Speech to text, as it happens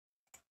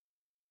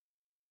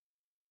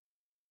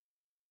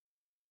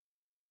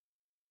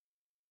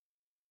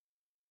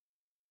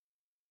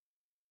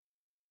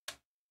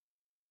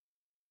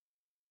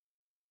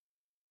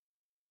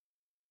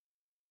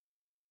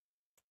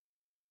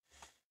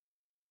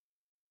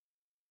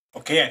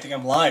Okay, I think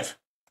I'm live.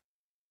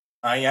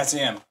 Yes, I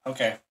am.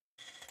 Okay.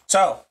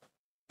 So,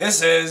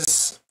 this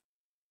is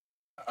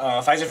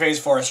Pfizer Phase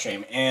 4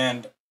 stream,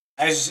 and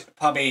as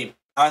probably,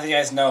 I don't think you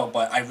guys know,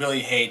 but I really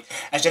hate,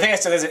 actually I think I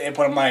said this in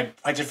one of my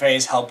Pfizer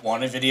Phase Help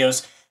Wanted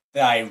videos,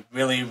 that I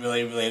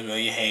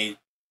really hate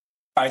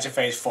Pfizer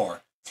Phase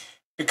 4.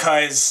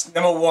 Because,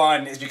 number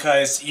one, is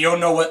because you don't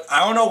know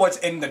I don't know what's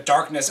in the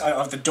darkness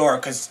of the door,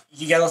 because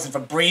you gotta listen for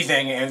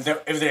breathing, and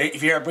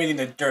if you're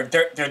breathing, they're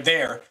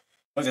there.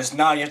 But if it's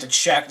not, you have to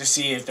check to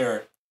see if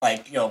they're,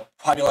 like, you know,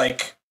 probably,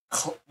 like,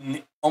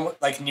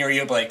 almost, like, near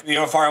you, but, like, you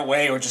know, far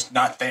away, or just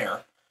not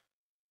there.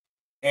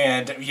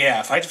 And,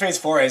 yeah, Fighter Phase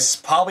 4 is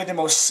probably the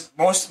more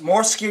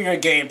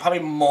scarier game, probably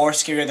more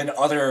scarier than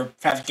other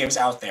FNaF games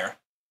out there.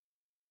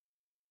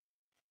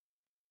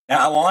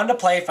 Now, I wanted to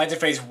play Fighter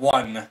Phase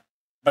 1,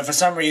 but for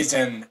some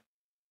reason,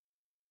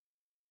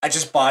 I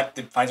just bought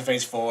the Fighter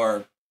Phase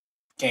 4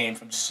 game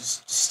from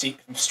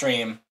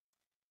Stream.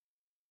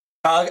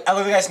 I'll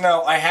let you guys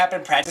know, I have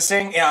been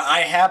practicing. Yeah,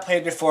 I have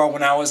played before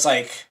when I was,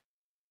 like,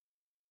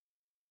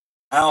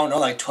 I don't know,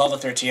 like 12 or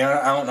 13.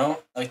 I don't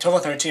know. Like 12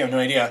 or 13, I have no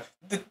idea.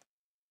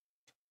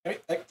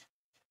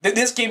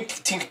 This game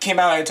came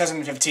out in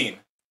 2015.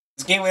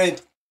 This game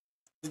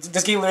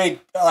literally,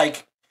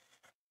 like,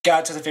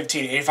 got to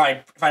 2015, if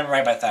I'm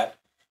right about that.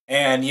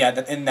 And yeah,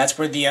 and that's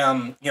where the,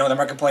 you know, the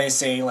marketplace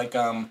saying, like,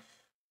 oh,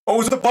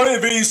 was the Body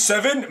of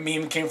 87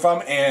 meme came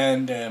from,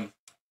 and,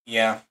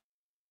 yeah.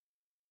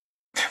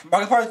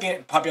 Markiplier's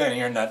getting popular on the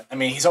internet. I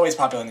mean, he's always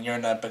popular on the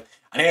internet, but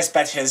I didn't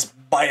expect his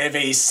Bite of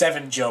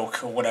 87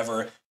 joke or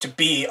whatever to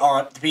be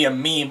a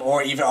meme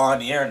or even on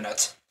the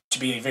internet to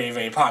be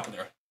very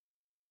popular.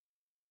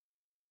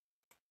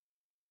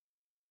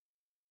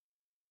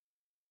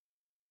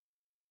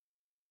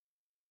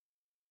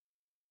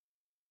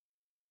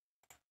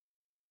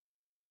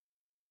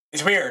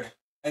 It's weird.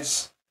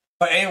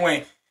 But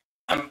anyway,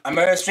 I'm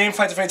gonna stream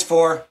Fighter Phase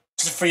 4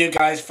 just for you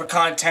guys, for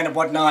content and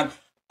whatnot.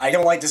 I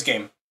don't like this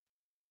game.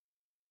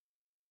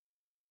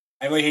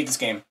 I really hate this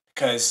game,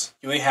 because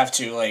you really have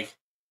to, like,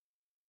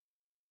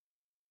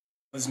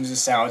 listen to the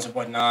sounds and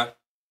whatnot.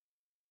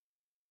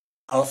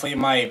 Hopefully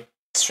my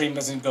stream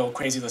doesn't go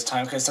crazy this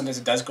time, because sometimes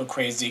it does go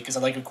crazy, because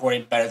I like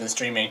recording better than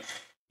streaming.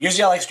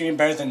 Usually I like streaming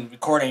better than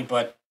recording,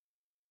 but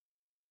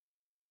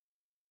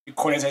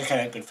recording is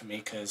kind of good for me,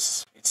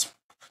 because it's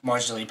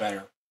marginally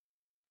better.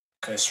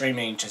 Because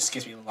streaming just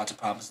gives me lots of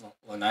problems and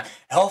whatnot.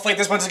 And hopefully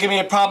this one doesn't give me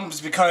any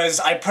problems, because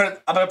I'm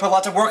gonna put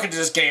lots of work into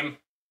this game.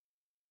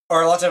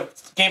 Or lots of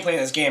gameplay in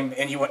this game,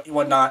 and you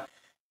whatnot.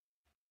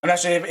 I'm not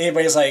sure if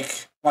anybody's,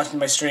 like, watching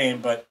my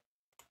stream, but,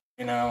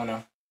 you know, I don't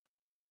know.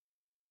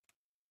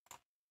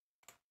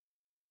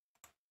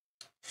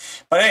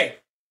 But hey,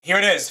 here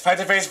it is,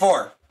 Fighter Phase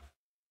 4.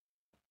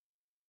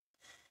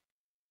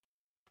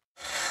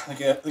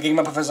 Okay, the game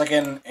up for a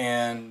second,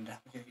 and...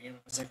 Okay, the game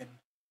up for a second.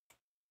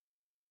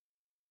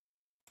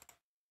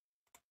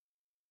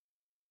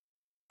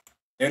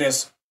 There it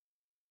is.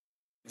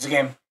 It's a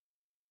game.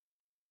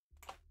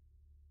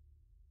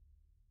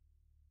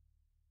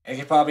 And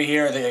you can probably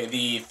hear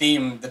the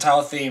theme, the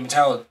title theme.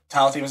 Title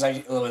theme is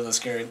like a little bit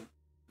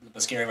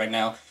scary right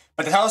now.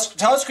 But the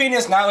title screen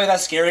is not really that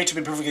scary, to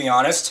be perfectly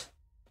honest.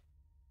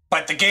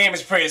 But the game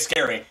is pretty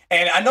scary,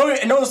 and I know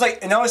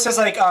it says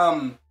like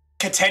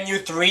continue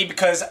 3,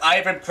 because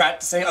I've been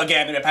practicing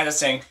again.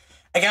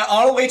 I got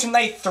all the way to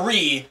night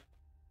 3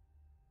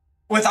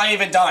 without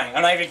even dying.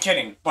 I'm not even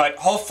kidding. But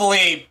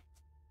hopefully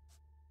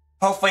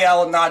I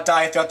will not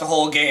die throughout the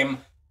whole game.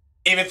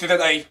 Even through the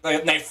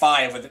night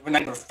 5 with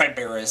Night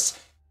Freddy is.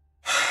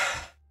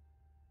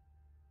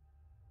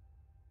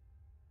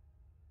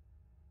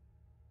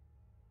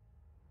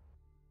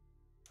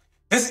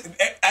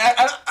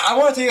 I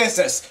want to tell you guys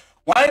this.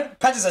 When I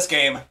practiced this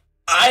game,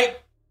 I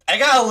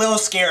got a little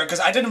scared, because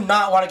I did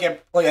not want to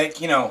get,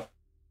 like, you know,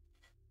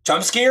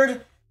 jump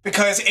scared,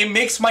 because it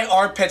makes my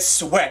armpits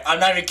sweat. I'm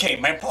not even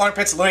kidding. My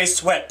armpits literally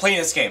sweat playing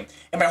this game,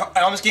 and my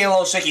arms getting a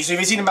little shaky. So if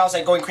you see the mouse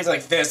like going crazy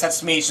like this,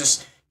 that's me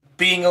just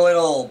being a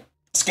little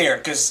scared,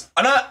 because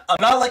I'm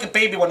not like a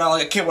baby when not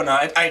like a kid when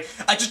not. I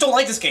just don't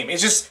like this game.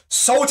 It's just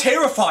so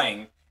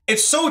terrifying.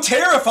 It's so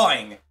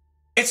terrifying.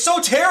 It's so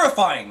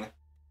terrifying.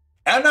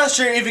 And I'm not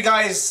sure if you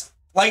guys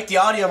like the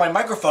audio of my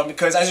microphone,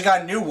 because I just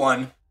got a new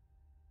one.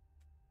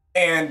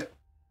 And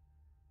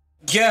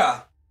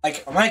yeah,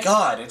 like, oh my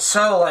god, it's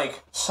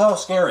so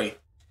scary.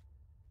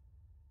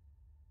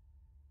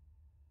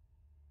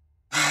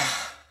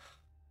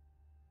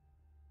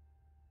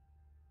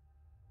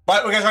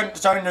 But we're gonna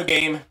start a new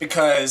game,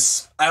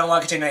 because I don't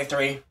want to continue Night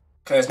 3.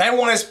 Because Night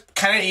 1 is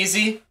kind of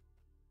easy.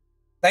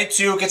 Night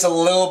 2 gets a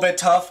little bit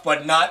tough,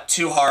 but not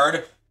too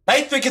hard.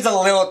 Night 3 gets a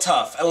little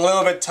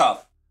bit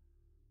tough.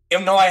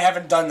 Even though I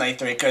haven't done Night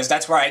 3, because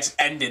that's where I just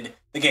ended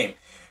the game.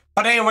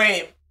 But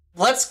anyway,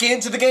 let's get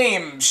into the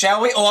game,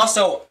 shall we? Oh,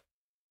 also,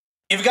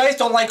 if you guys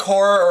don't like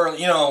horror, or,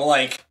 you know,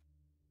 like,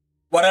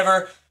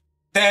 whatever,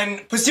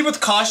 then proceed with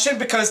caution,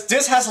 because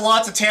this has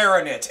lots of terror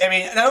in it. I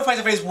mean, I know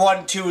Fighter Phase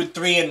 1, 2,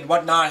 3, and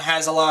whatnot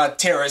has a lot of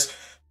terrors,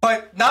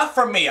 But not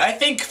for me. I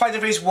think Fight the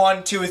Face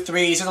 1, 2,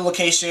 3 is the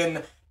location,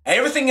 and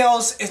everything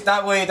else is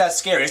not really that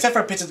scary, except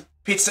for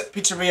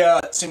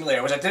Pizzeria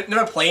Simulator, which I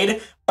never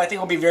played, but I think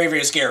will be very,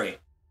 very scary.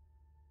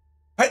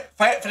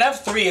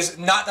 FNaF 3 is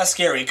not that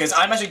scary, because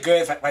I'm actually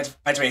good at Fight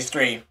the Face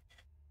 3.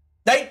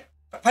 Fight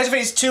the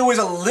Face 2 is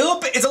a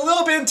little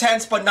bit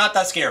intense, but not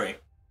that scary.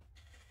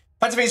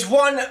 Fight the Face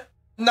 1,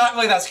 not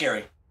really that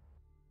scary.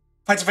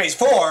 Fight the Face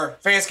 4,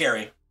 very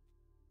scary.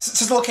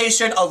 Sister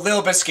Location, a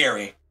little bit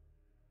scary.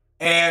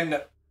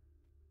 And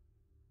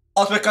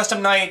Ultimate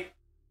Custom Night,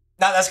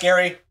 not that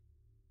scary.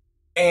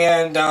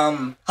 And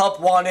Help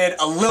Wanted,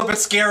 a little bit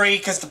scary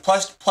because the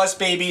plus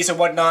babies and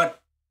whatnot.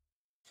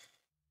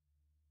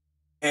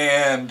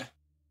 And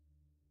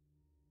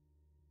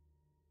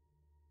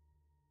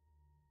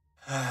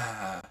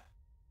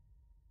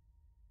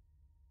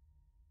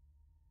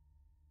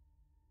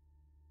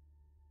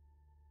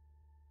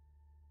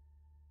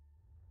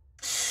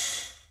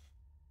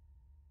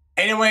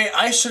anyway,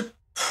 I should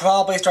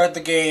probably start the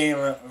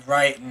game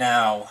right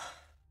now.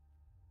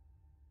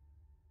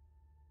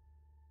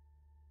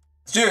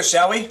 Let's do this,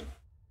 shall we? Let's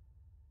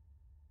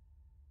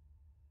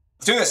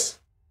do this.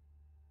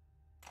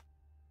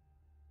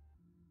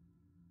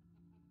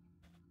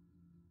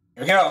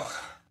 Here we go.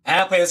 I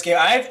have to play this game.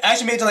 I've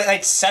actually made it to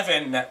like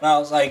 7 when I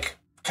was like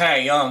kind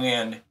of young,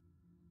 and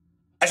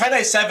I tried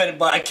night 7,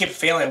 but I kept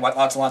failing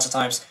lots and lots of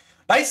times.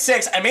 Night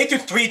 6, I made it through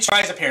 3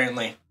 tries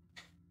apparently.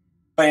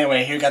 But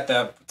anyway, here we got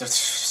the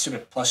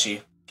stupid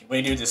plushie. Okay, what do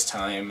you do this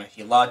time?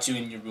 He locked you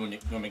in your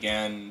room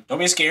again. Don't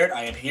be scared.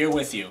 I am here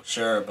with you.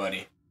 Sure,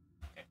 buddy.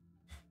 Okay.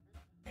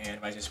 And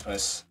if I just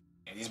press,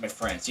 yeah, these are my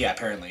friends. Yeah,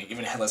 apparently,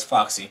 even Headless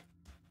Foxy.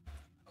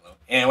 Hello.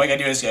 And what I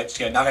gotta do is just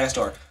gotta knock on his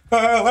door.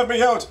 Let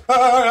me out!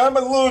 I'm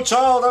a little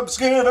child. I'm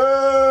scared.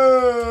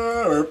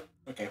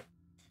 Okay.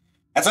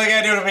 That's all you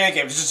gotta do to make a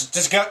game.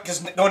 Just go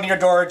into your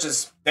door.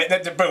 Just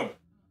boom.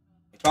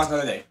 It's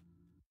another day.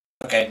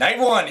 Okay, night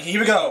 1. Here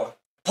we go.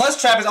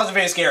 Plus trap is also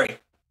very scary.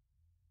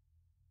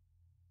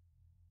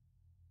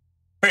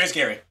 Very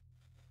scary.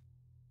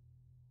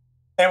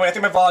 Anyway, I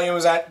think my volume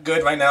is at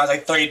good right now. It's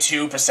like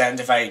 32%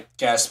 if I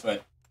guess,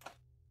 but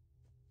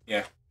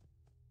yeah.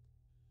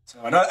 So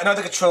I know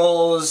the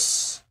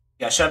controls.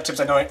 Yeah, shut up tips.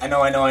 I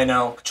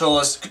know.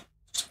 Controls,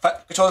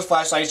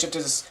 flashlight, shift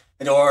to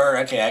the door.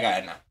 Okay, I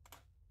got it now.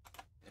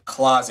 The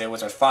closet,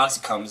 which our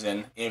Foxy comes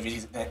in. If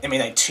he's, I mean,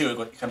 night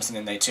 2, it comes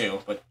in night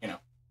 2, but you know.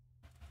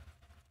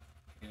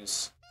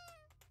 Just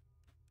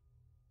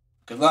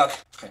good luck.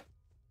 Okay.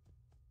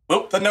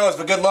 Whoop the nose,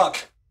 but good luck.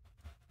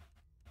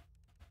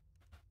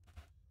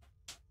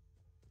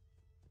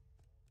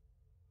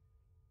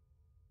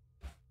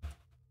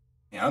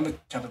 Yeah, I'm gonna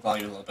jump the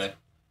volume a little bit.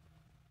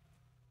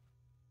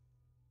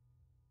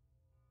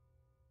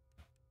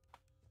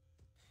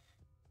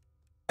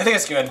 I think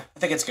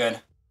it's good.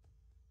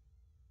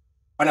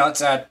 Oh no,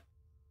 it's at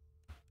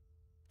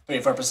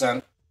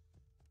 34%.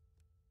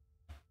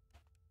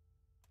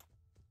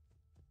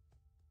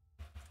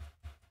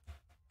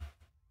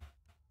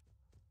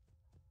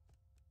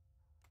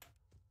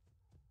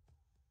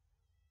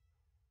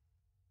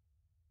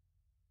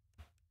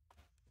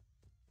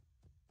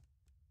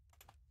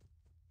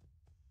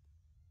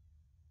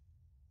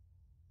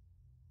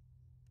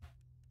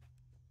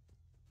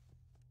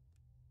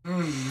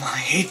 I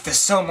hate this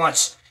so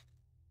much.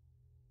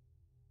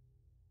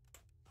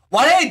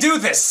 Why did I do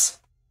this?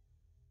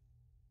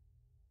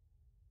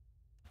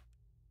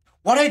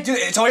 Why did I do it?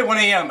 It's only 1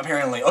 a.m.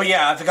 apparently. Oh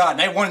yeah, I forgot.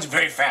 Night 1 is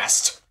very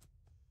fast.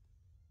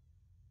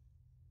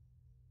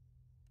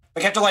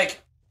 Like after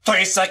like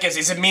 30 seconds,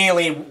 it's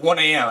immediately 1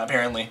 a.m.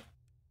 apparently.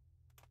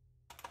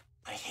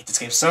 I hate this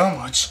game so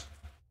much.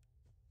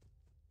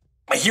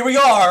 But here we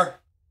are.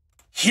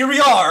 Here we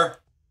are.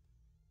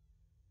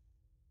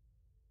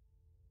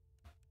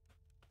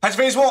 Patch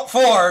phase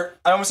 4.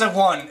 I almost said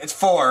 1. It's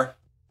 4.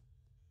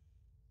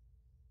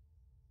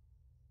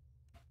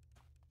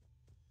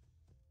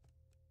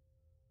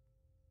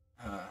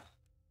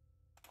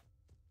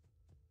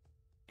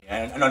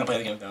 Yeah, I know how to play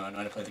the game though. I know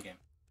how to play the game.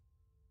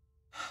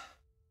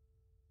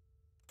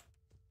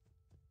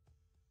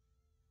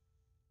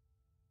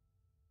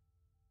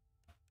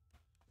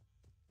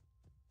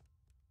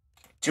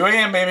 Okay, 2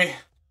 a.m. baby.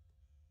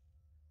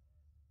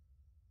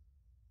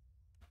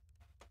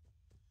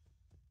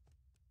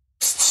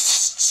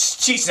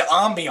 Jeez, the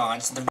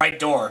ambiance at the right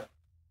door.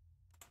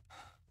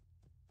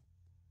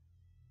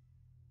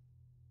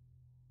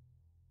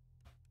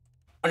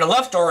 And the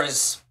left door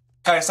is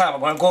kind of silent,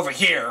 but when I go over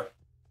here,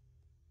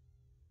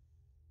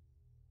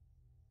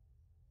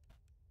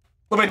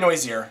 a little bit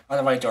noisier on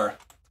the right door.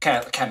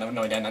 Kind of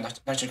annoyed, and I'm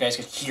not sure you guys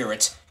could hear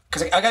it.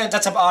 Because I got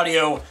that some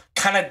audio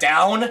kind of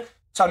down,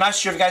 so I'm not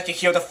sure if you guys can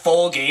hear the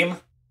full game.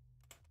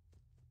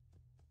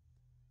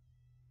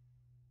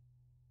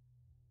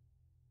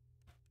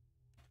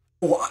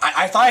 Ooh,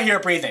 I thought I hear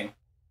it breathing.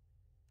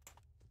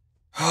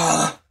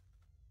 I'm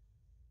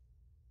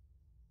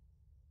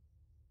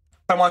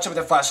watching with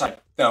the flashlight.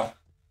 No.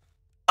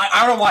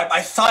 I don't know why, but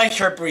I thought I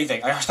heard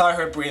breathing. I thought I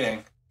heard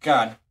breathing.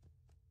 God.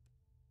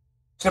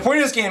 So the point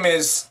of this game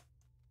is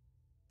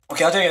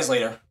Okay, I'll tell you guys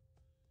later.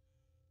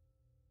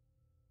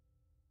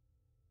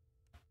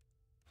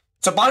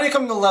 So Bonnie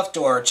come in the left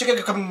door, Chica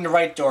can come in the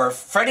right door,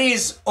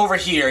 Freddy's over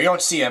here, you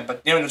don't see him,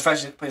 but you know,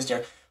 Freddy's place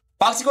there.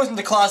 Foxy goes in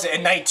the closet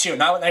at night 2,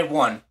 not at night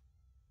 1.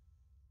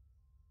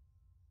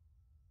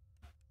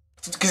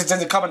 Because it's in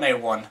the common night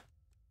 1.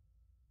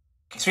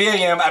 Okay, 3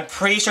 a.m. I'm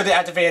pretty sure they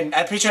activated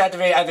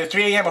either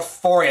 3 a.m. or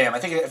 4 a.m. I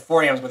think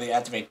 4 a.m. is when they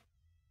activate.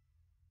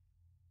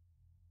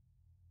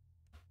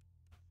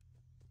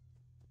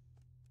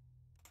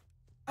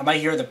 I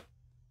might hear the...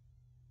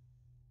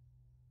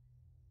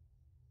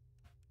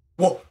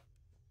 Whoa!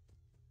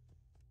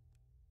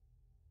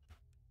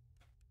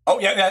 Oh,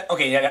 yeah,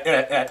 okay, yeah,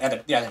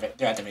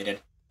 they're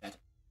activated.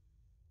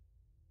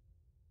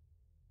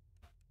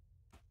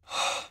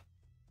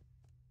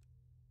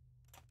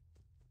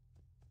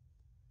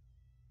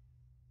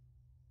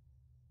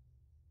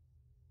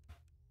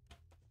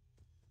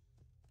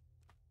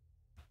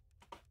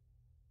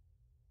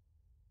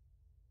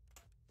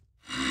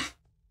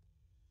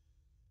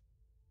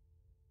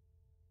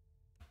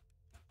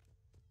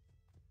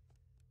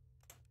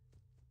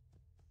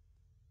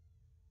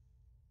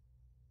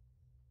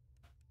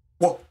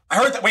 Whoa! I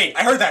heard that. Wait!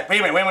 I heard that.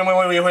 Wait a minute. Wait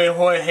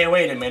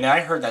a minute.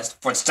 I heard that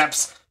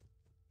footsteps.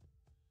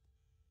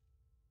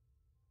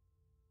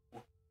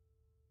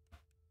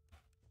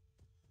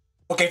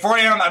 Okay, 4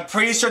 a.m. I'm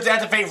pretty sure to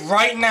activate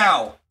right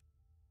now.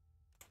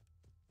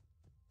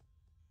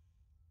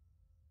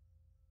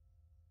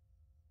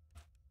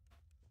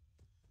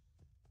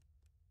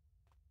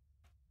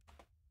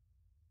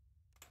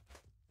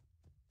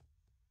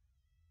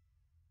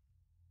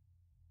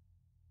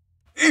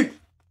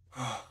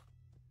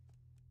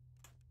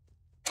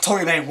 It's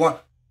only night 1.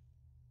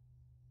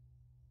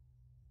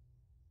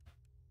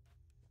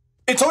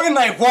 It's only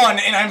night 1,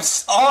 and I'm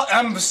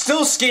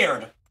still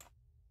scared.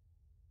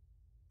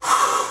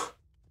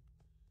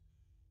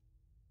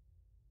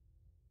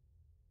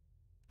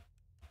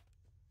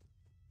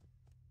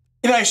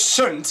 And I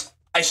shouldn't.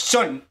 I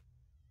shouldn't.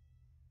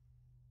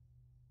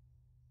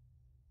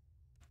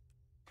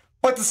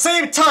 But at the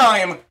same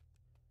time,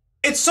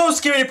 it's so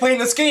scary playing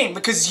this game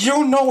because you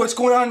don't know what's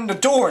going on in the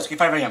doors. Okay,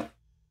 5 a.m.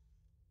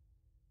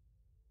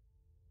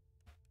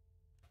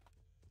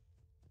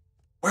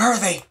 Where are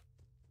they?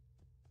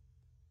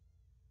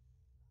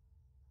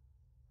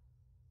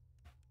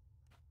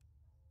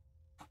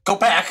 Go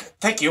back.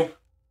 Thank you.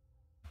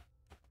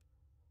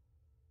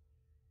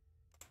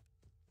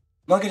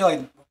 Look at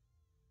like.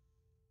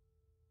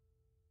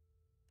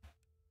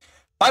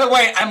 By the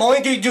way, I'm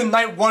only going to do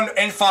night 1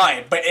 and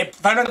 5, but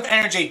if I don't have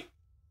energy,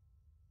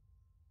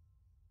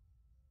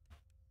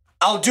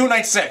 I'll do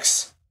night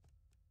 6.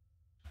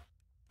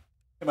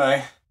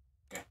 Goodbye.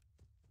 Okay.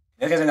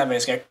 This guy's not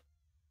very scared.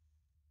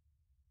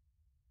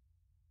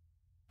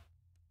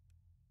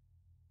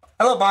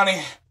 Hello,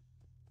 Bonnie.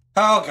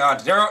 Oh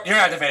God, you're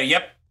activated.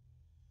 Yep.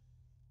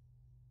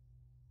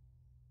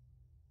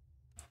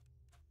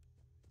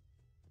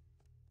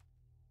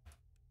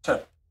 Shut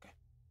up. Okay.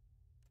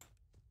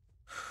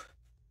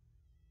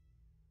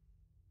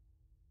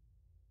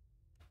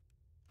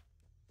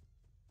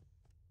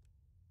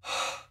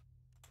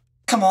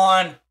 Come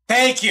on.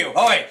 Thank you.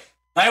 Oh wait,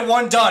 night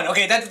 1 done.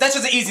 Okay, that's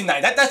just the easy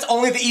night. That's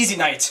only the easy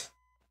night.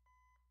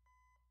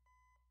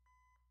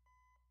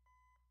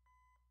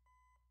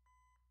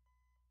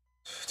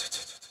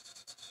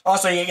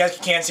 Also, you guys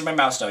can't see my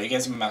mouse though. You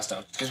can't see my mouse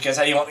though, because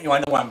you want to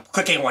know what I'm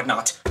clicking and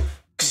whatnot.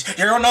 Because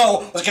you don't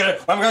know what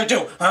I'm gonna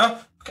do, huh?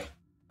 Okay.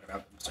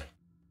 I'm sorry.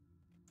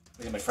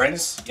 These are my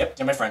friends. Yep,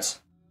 they're my friends.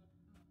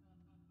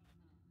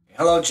 Okay.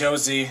 Hello,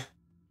 Josie.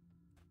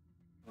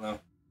 Hello.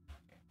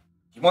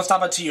 You won't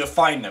stop until you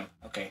find them.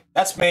 Okay,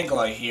 that's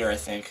Mangala here, I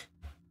think.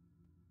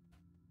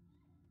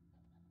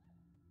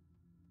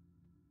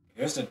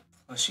 Here's the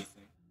plushy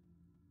thing.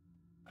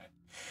 Right.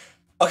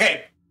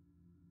 Okay.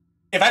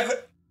 If I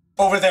could...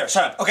 Over there,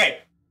 shut up. Okay.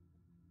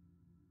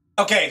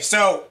 Okay,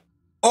 so...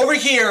 Over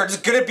here, there's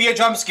gonna be a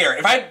jump scare.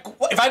 If I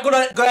go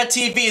to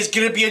TV, it's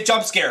gonna be a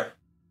jump scare.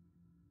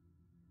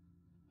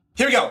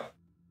 Here we go.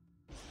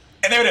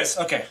 And there it is.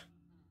 Okay.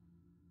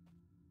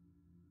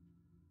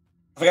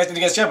 If you guys didn't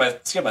get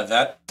scared about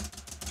that,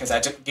 because I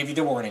gave you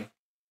the warning.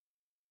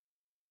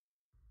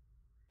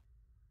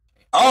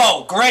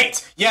 Oh,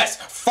 great! Yes,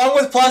 fun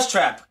with plus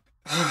trap.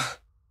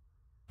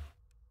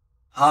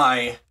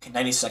 Hi. Okay,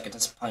 90 seconds.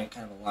 That's probably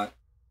kind of a lot.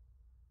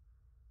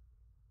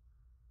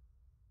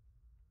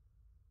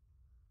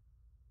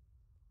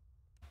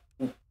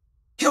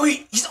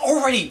 He's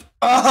already.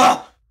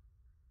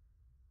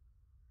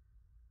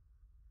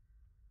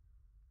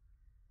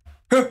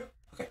 Okay.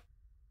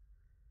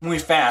 Moving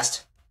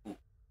fast.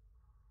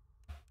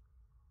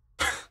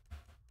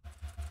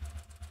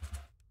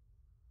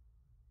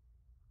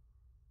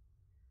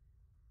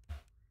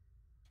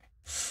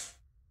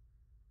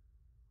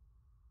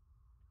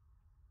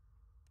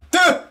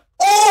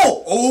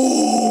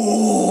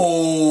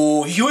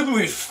 Oh! You would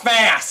move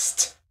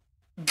fast.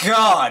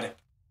 God.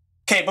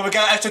 Okay, but we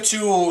got extra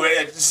 2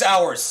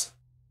 hours.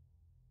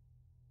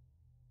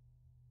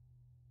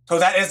 So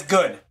that is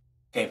good.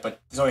 Okay, but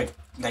there's only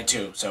night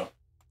 2, so. Okay.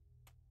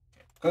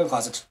 Go to the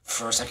closet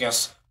first, I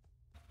guess.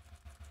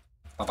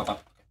 Pop, pop,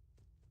 pop.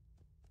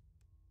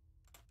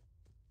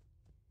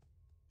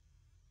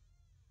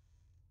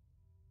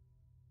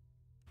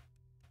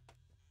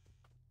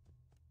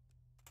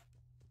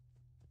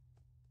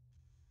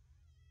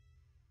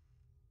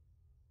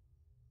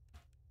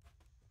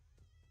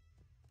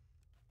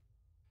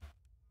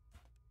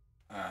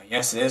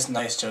 Yes, it is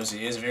nice,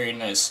 Josie. It is very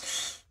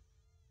nice.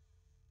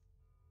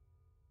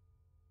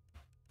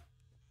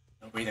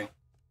 No breathing.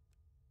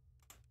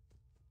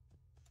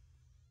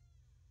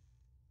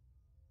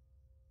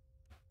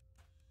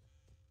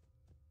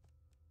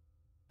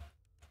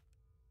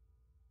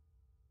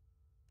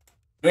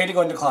 Ready to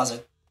go in the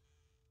closet.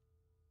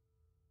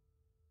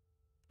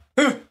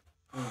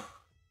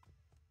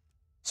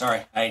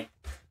 Sorry, I'm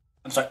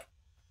sorry.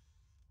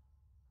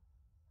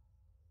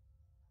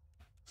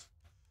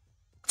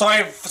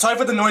 Sorry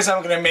for the noise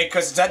I'm gonna make,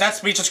 because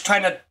that's me just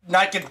trying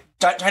not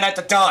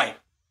to die.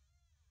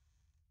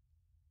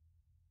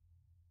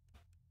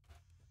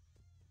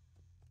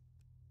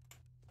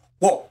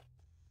 Whoa.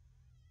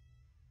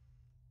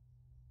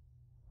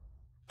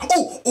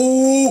 Oh,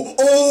 oh,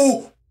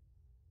 oh!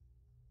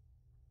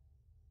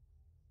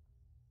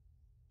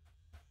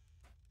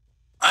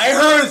 I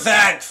heard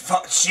that,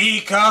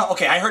 Chica.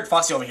 Okay, I heard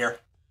Foxy over here.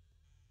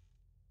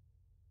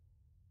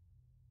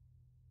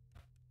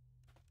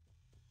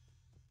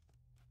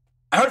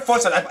 I heard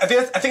Foxy. I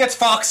think that's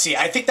Foxy.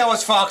 I think that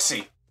was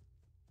Foxy.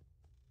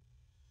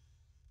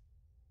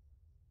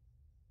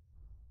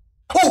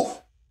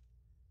 Oh!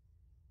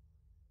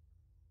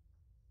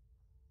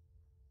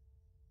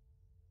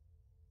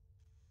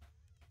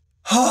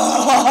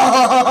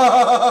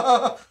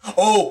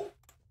 Oh!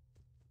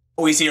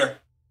 Oh, he's here.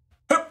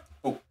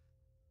 Oh.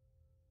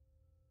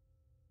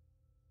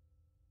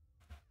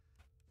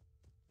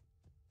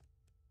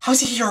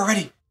 How's he here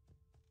already?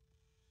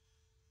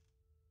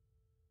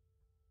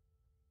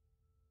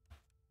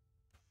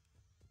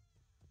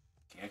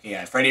 Okay,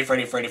 yeah. Freddy. Okay.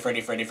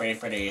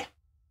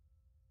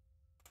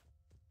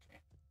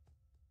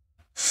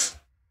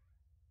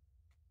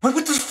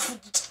 What the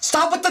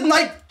stop with the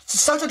night!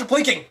 Stop with the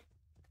blinking!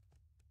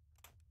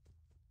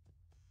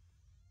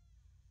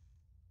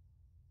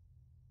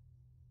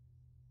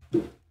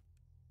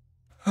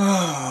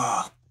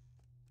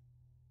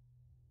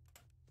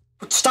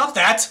 Stop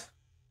that!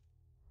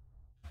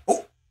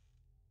 Oh!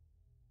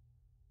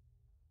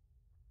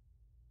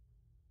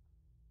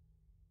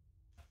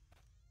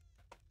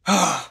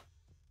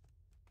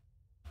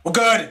 We're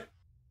good!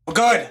 We're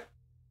good!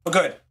 We're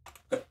good!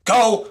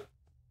 Go!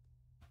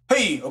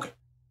 Hey! Okay.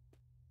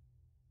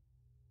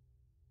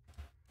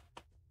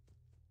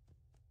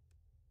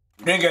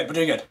 We're doing good, we're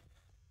doing good.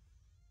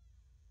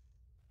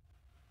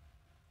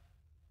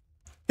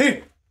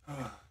 Hey!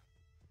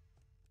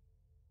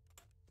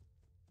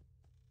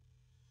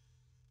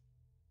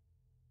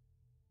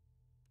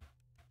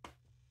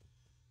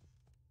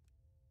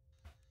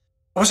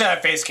 I wish I had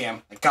a face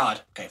cam. Like,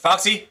 God. Okay,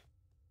 Foxy?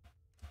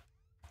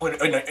 Oh, no,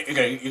 you're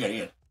good, you're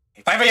good.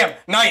 Hey, 5 a.m.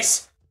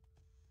 Nice!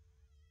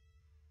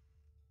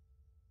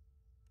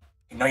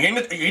 No, you're in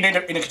the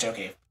kitchen.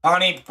 Okay.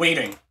 Bonnie, what are you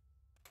doing?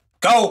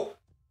 Go!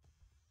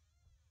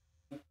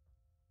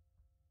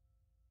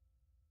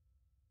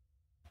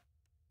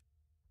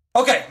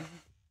 Okay.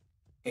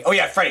 Oh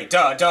yeah, Freddy.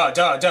 Duh.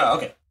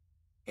 Okay.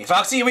 Hey,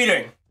 Foxy, what are you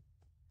doing?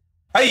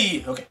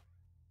 Hey! Okay.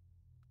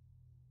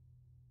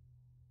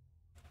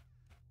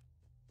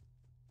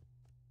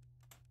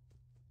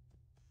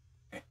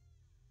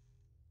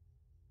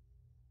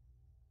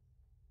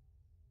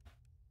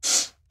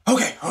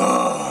 Okay.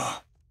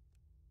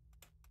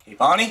 Hey,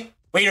 Bonnie,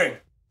 what are you doing?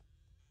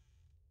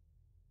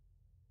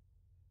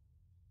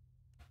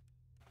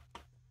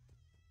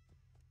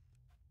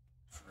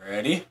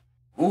 Freddy?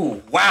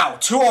 Ooh, wow,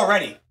 2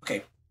 already.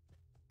 Okay.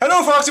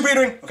 Hello, Foxy, what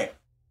are you doing? Okay.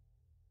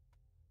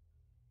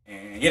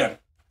 And you're done.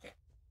 Okay.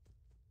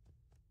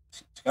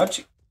 Got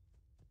you.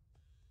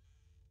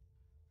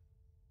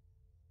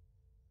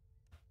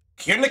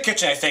 You're in the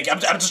kitchen, I think. I'm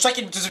just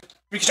checking.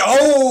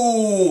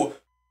 Oh!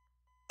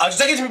 I was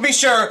just checking to be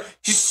sure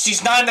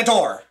she's not in the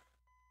door.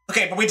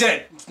 Okay, but we did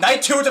it.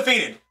 Night 2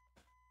 defeated.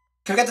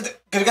 Can we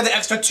get the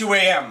extra 2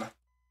 a.m.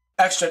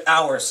 Extra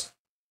hours?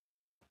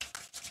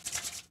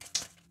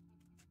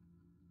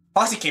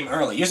 Foxy came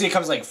early. Usually it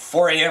comes like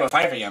 4 a.m. or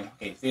 5 a.m.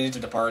 Okay, they to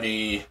the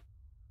party.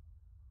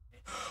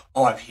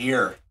 Oh, I'm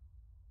here.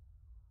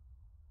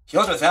 He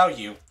goes without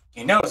you.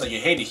 He knows that you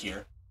hate it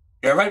here.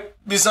 You're right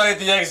beside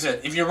the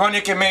exit. If you run,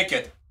 you can make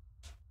it.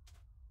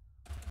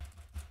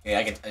 Okay,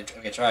 I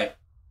can try.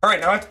 Alright,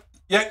 now to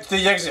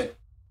the exit.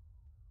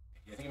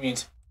 I think it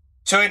means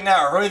show it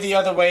now. Hurry the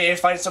other way.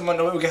 Find someone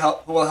who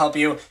will help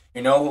you.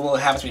 You know what will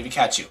happen if we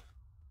catch you.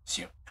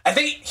 See you. I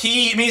think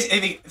he means I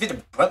think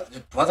the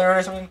brother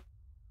or something.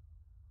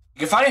 You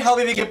can find help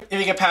if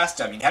you get past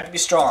them. You have to be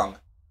strong.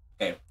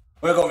 Okay,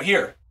 we're gonna go over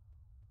here.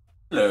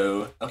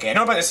 Hello. Okay, I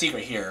know about the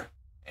secret here.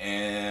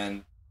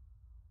 And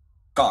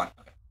gone.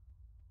 Okay.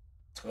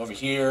 Let's go over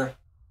here.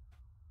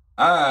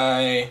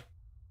 Hi.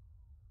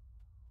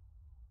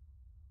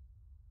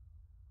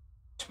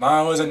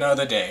 Tomorrow is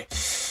another day.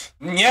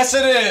 Yes,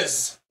 it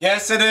is.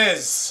 Yes, it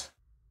is.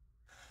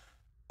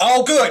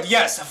 Oh, good.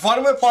 Yes,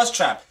 fun with plus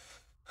trap.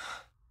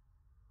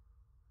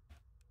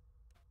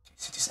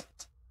 60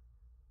 seconds.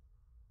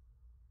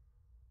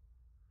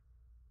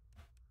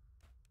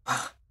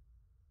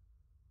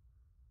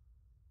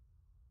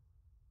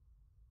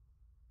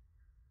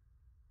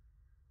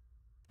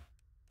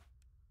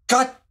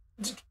 God,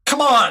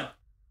 come on.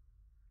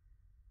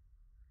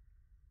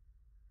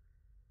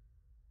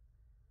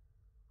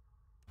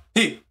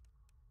 Hey,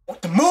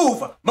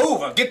 move,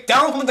 get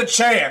down from the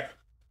chair.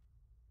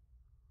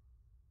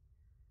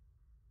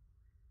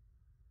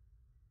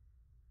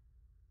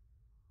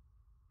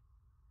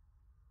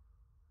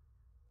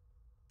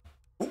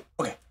 Ooh,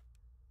 okay,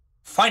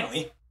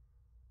 finally.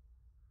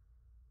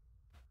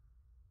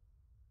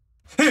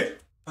 Hey,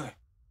 okay.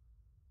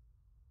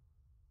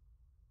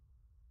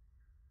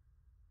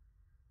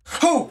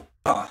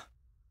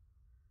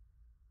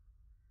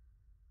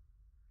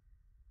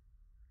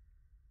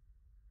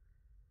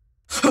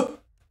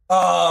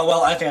 Oh,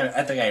 well, I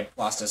think I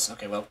lost this.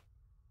 Okay, well.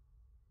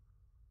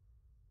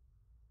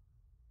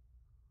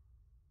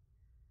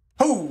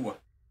 Oh,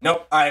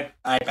 nope, I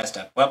messed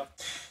up. Well.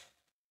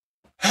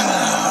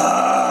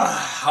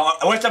 I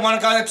wish I would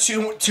have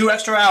gotten two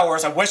extra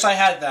hours. I wish I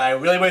had that. I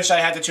really wish I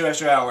had the 2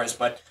 extra hours,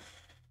 but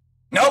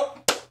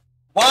nope.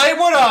 Why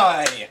would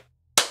I?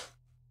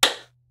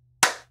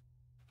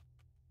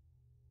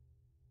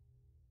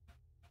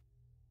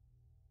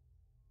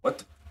 What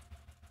the?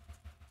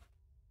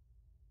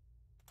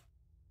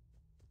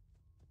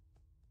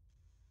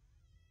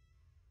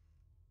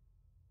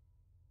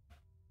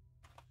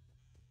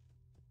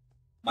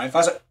 My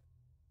father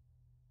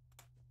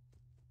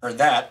heard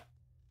that.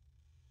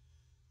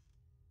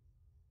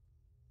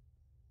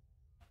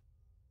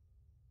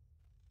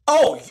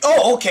 Oh,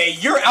 okay.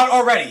 You're out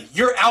already.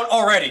 You're out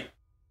already.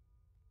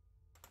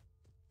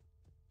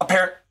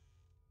 Apparently.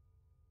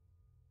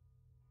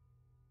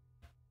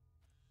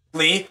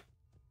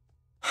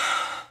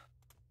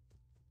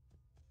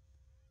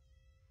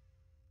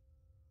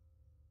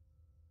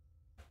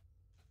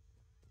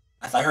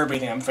 I thought I heard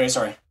breathing. I'm very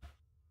sorry.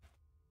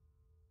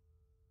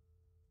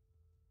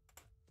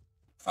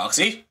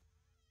 Foxy?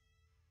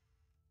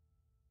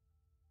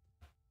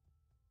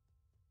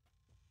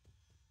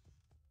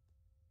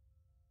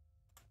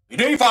 What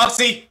are you doing,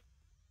 Foxy?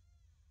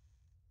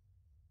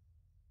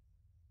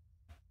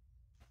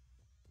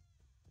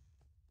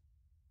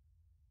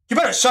 You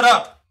better shut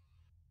up.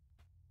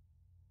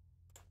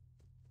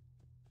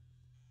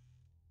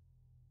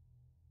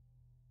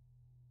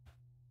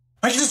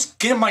 Why don't you just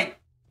get in my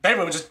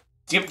bedroom and just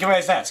give me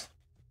my facts?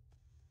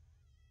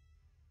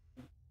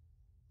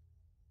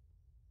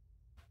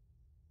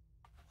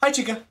 Hi,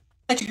 Chica.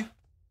 Hi, Chica.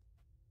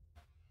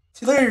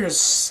 See you later, you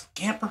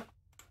scamper.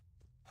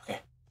 Okay.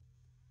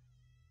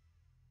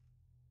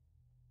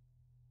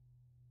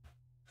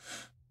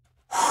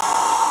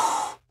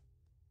 I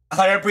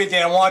thought I was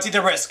breathing. I wanted to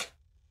take the risk.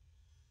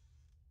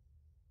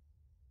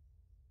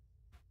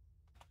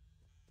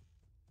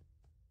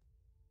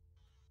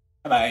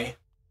 Bye-bye.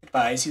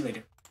 Goodbye. See you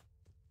later.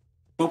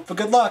 Boop for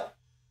good luck.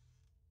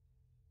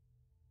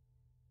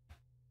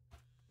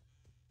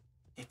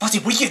 Hey, Fuzzy,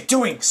 what are you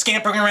doing?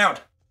 Scampering around.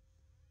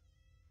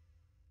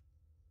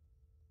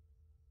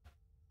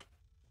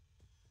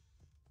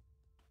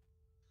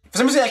 For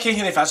some reason, I can't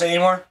hear the flashlight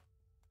anymore.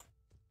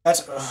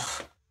 That's...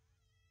 Ugh.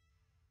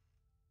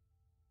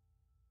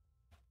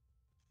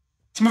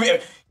 He's moving...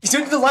 He's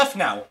moving to the left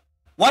now.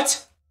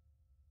 What?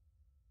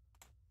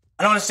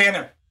 I don't understand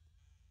him.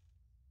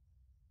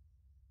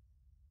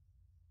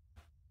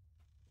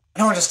 I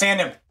don't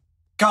understand him.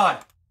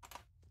 God.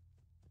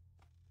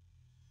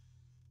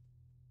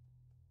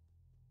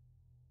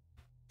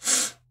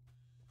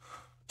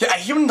 Yeah, I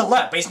hear him to the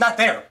left, but he's not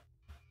there.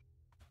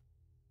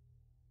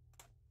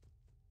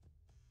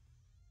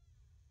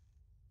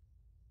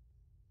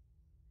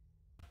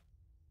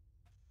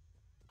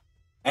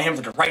 I hear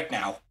him to the right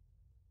now.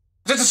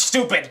 This is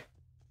stupid.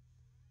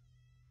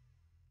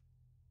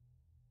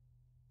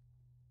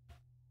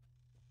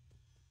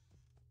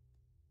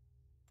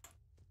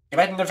 Get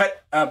back in the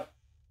vet.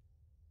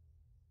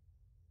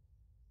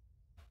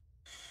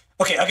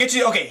 Okay, I'll get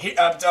you. Okay,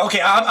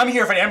 okay, I'm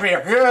here, Freddy. I'm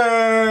here.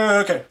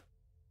 Okay.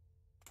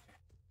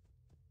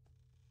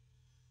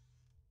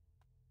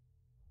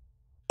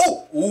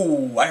 Oh,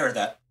 ooh, I heard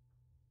that.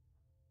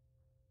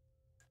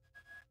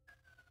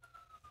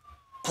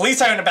 Police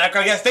siren in the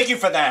background. Yes, thank you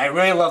for that. I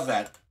really love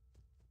that.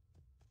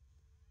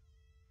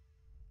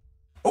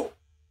 Oh,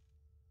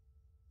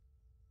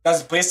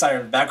 that's a police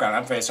siren in the background.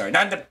 I'm very sorry.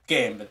 Not in the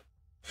game, but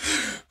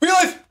real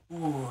life.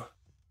 Ooh.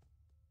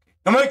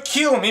 I'm gonna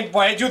kill me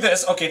while I do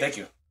this. Okay, thank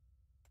you.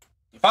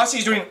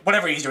 Fosse's doing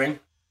whatever he's doing.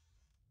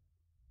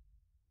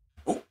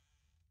 Oh.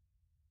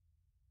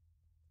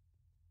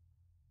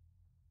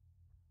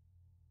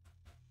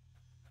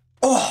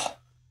 Oh.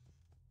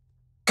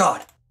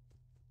 God.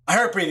 I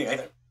heard breathing.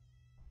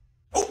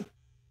 Oh.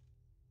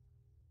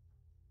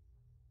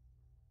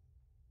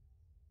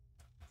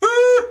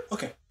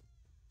 Okay.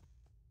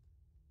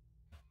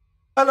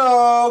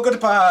 Hello,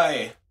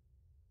 goodbye.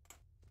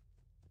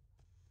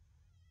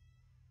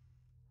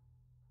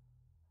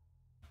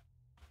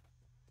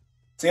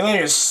 See you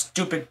later,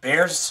 stupid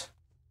bears.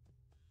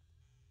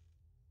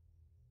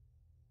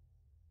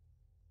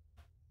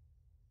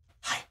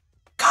 Hi,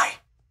 Guy.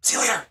 See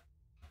you later.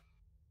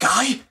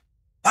 Guy?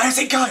 Why did I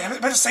say Guy? I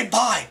meant to say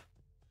bye.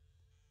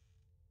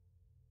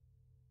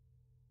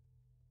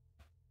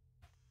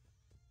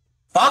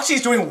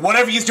 Foxy's doing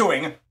whatever he's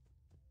doing.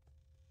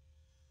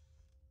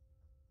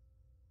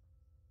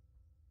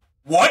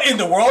 What in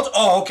the world?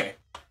 Oh, okay.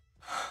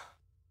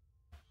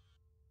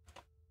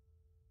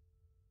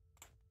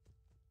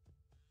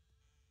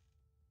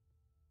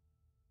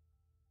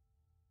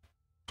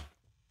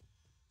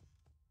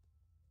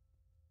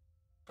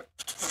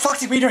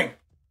 Foxy, what are you doing?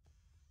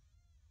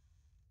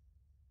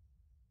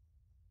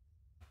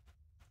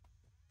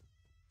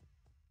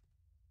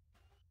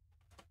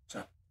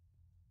 So,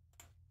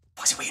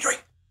 Foxy, what are you doing?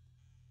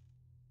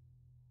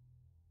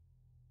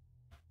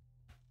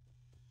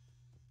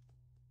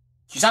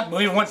 You stop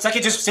moving 1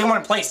 second, just stay in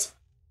one place.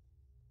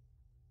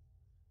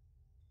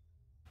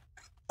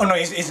 Oh no,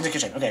 he's in the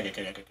kitchen.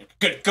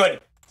 Okay, good.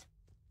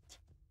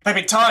 Might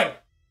be time.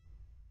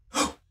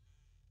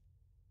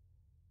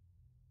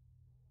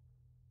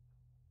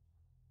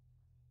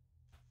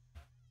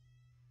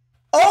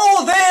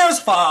 Oh,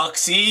 there's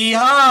Foxy.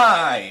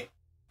 Hi.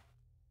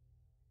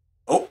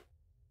 Oh.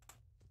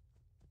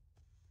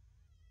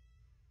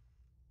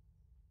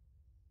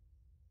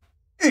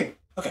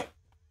 Okay.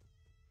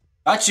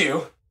 Got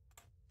you.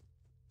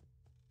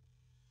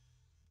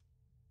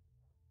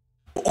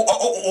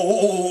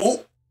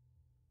 Oh.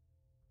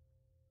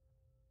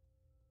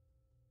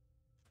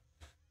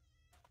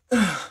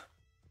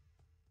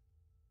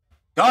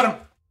 Got him.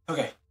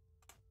 Okay.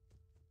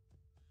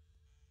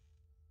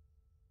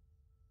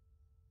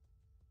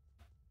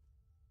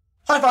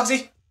 Hi,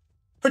 Foxy.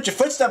 Heard your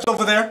footsteps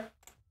over there.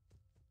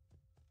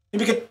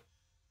 Maybe we could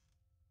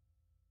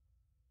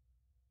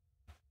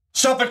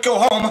shut up and go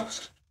home.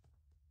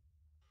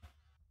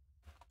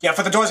 Yeah,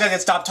 for the doors, I had to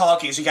stop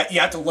talking, so you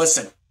have to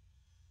listen.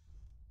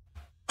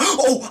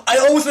 Oh, I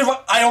almost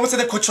said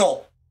the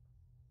control.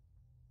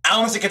 I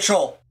almost said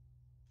control.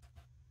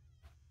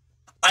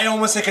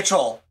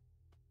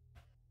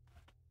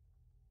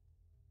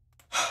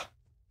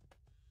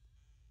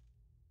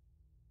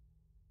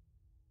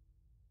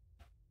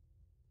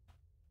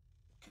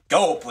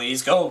 Go,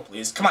 please.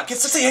 Come on, get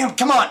to see him.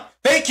 Come on.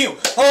 Thank you.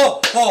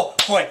 Oh,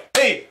 boy.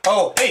 Hey.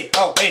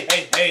 Clap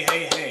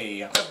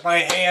my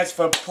hands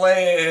for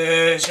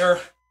pleasure.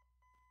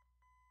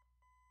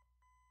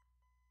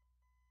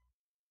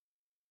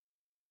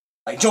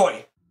 Like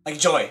joy.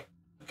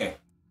 Okay.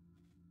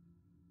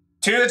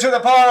 To the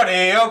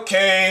party.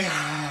 Okay.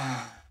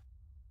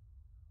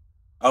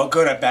 Oh,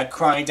 good. I'm back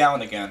crying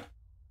down again.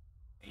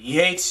 He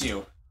hates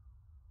you.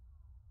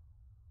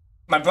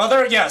 My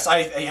brother? Yes,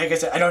 I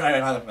guess I don't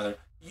have a brother.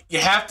 You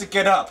have to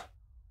get up.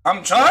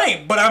 I'm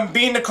trying, but I'm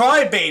being the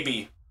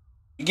crybaby.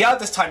 You get out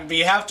this time, but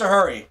you have to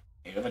hurry.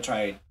 Okay, I'm gonna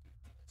try.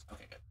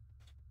 Okay, good.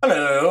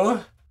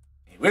 Hello.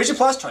 Hey, where's your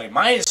plus toy?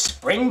 Mine is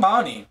Spring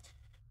Bonnie.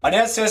 My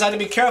dad says I have to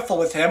be careful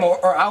with him,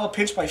 or I will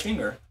pinch my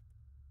finger.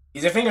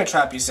 He's a finger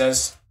trap, he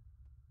says.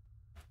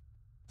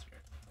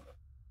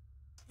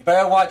 You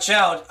better watch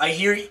out. I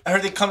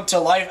heard they come to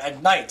life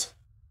at night.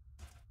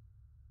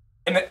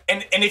 And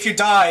if you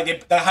die,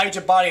 they hide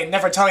your body and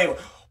never tell you.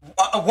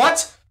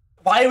 What?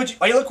 Why you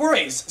look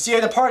worried? See you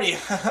at the party.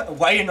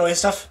 Why you know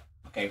stuff?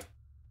 Okay.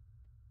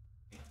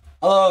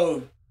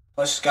 Hello,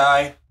 plush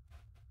guy.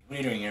 What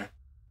are you doing here?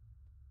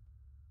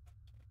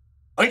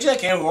 Aren't you that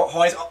kid who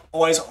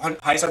always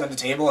hides under the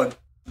table and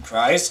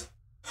cries?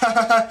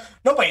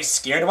 Nobody's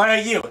scared. Why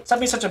are you? Stop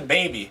being such a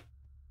baby.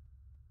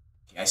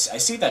 Okay, I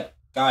see that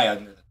guy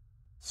under the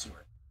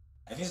sewer.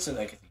 I think it's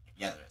like,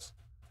 yeah, there is.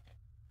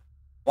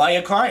 Why are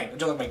you crying?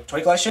 Don't you look like my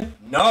toy collection?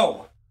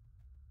 No!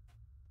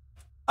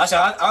 Actually,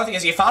 I don't think I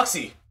see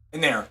Foxy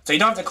in there, so you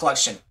don't have the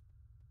collection.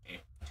 Okay.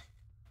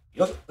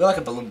 You look like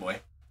a balloon boy.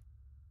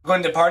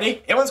 Going to the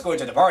party? Everyone's going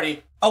to the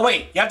party. Oh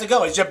wait, you have to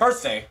go, it's your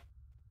birthday.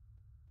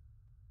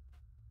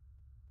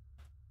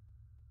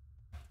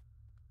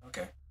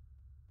 Okay.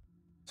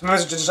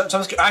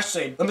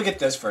 Actually, let me get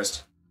this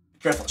first. Be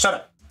careful, shut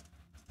up.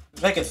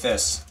 Let's make it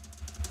this.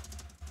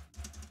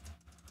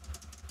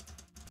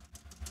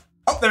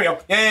 Oh, there we go.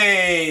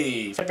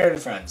 Yay! February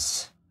and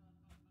friends.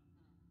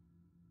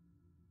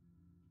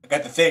 I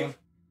got the thing.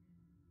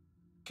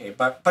 Okay,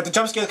 but the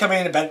jump scare is coming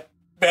in the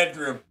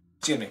bedroom.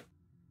 Excuse me.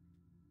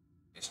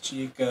 It's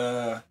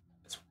Chica.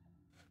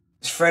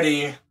 It's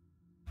Freddy.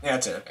 Yeah,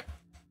 that's it.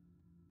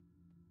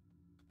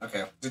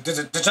 Okay.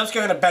 The jump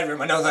scare in the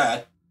bedroom. I know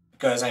that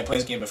because I played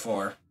this game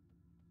before.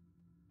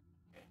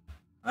 Okay.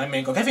 I'm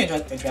Mingo. Can I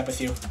interact with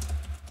you?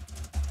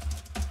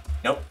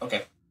 Nope.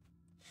 Okay.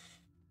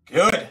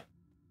 Good.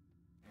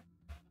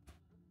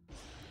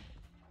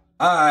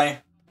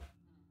 Hi.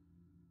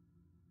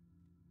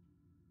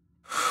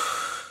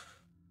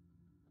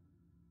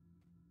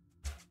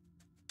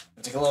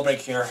 Let's take a little break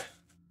here.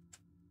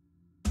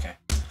 Okay.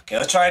 Okay,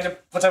 let's try to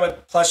put that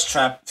with plush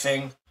trap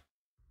thing.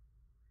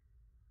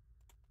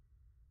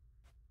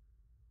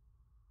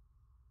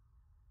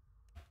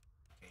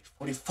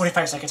 Okay,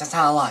 45 seconds, that's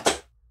not a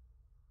lot.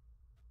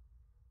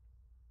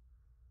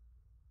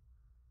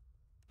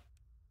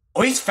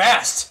 Oh, he's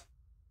fast!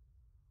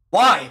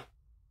 Why?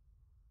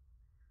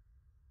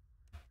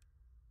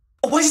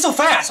 Oh, why is he so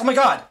fast? Oh my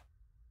god!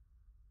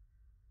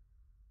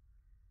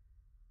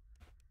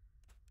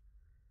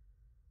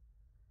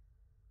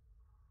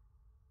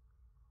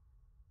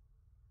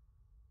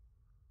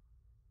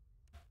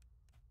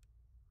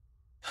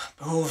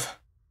 Move.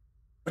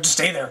 Or just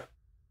stay there.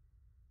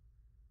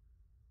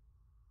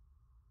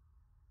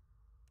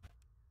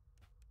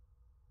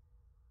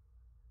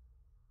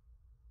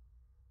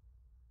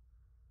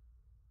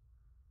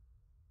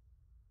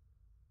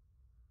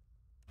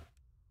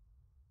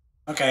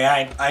 Okay,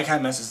 I kind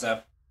of messed this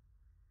up.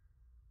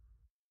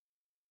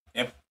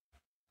 Yep.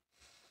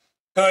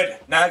 Good.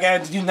 Now I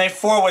gotta do night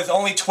 4 with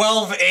only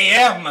 12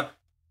 a.m.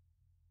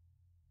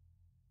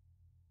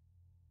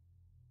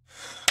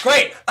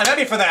 Great! I'm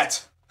happy for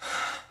that!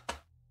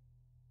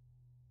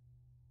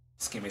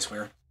 This game is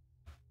weird.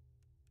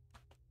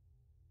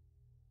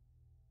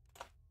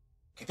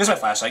 Okay, this is my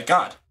flashlight.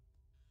 God.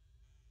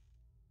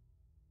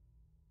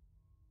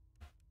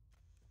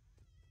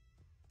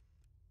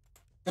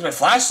 This is my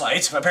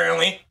flashlight,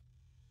 apparently.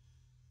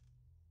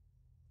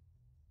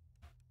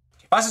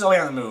 Okay, Fox is always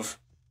on the move.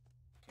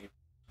 Okay,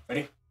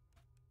 ready?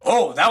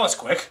 Oh, that was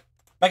quick.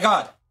 My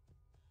god.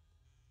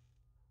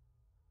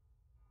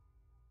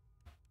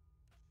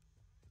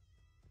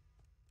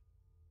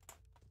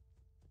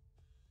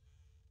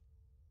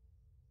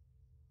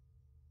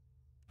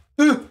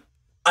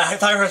 I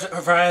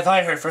thought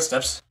I heard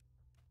footsteps.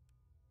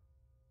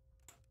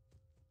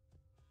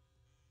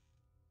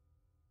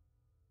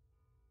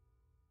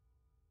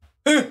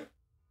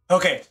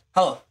 Okay,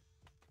 hello.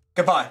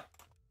 Goodbye.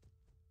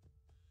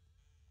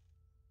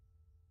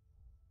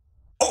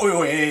 Oh,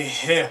 wait,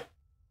 yeah.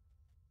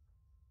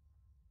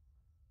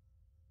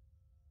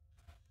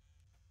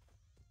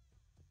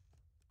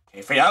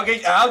 Okay, Freddy, I'll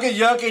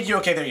get you.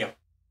 Okay, there you go.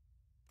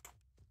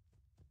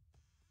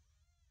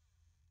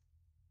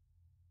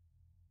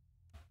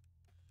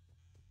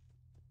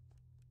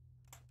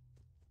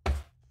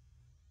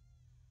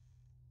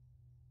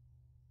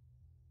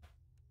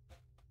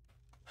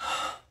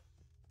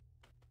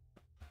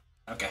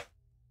 Okay.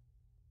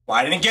 Well,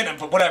 I didn't get him,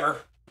 but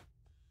whatever.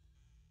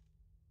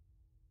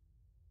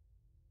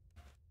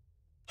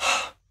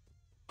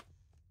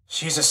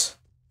 Jesus.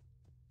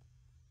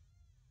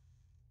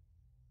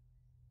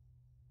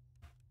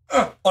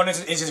 Oh, it's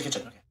the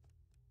kitchen. Okay.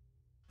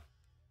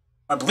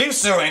 I believe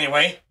so,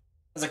 anyway.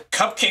 There's a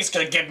cupcake's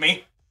gonna get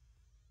me.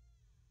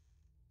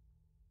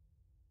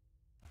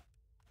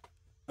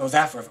 Oh,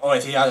 that for... Oh,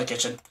 he's out of the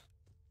kitchen.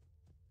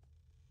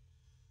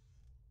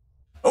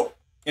 Oh,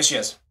 yes she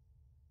is.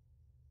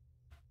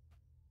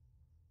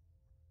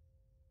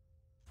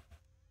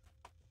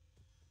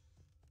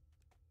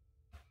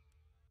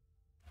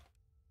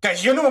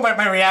 Guys, you know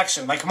my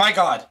reaction. Like, my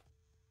god.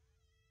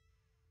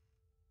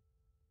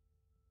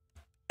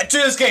 To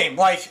this game,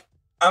 like,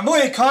 I'm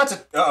really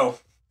content. Uh-oh.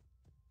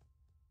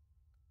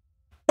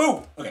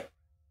 Boo! Okay.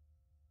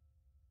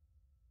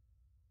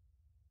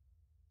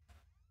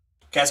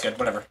 Okay, that's good.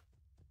 Whatever.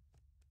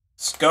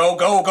 Let's go,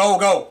 go, go,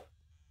 go!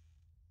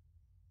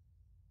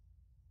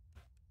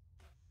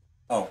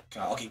 Oh,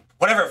 God. Okay,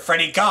 whatever,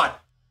 Freddy. God!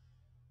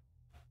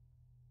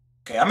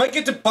 Okay, I'm gonna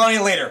get to Bonnie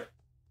later.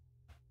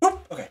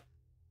 Whoop! Okay.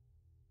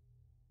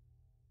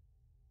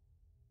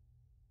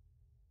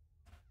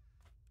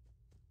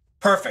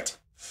 Perfect.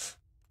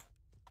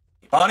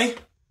 Hey, Bonnie?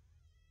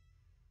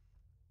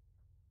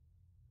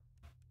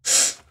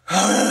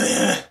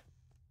 Okay,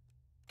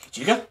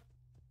 Chica?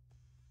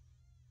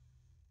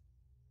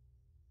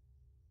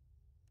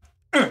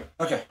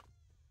 Okay.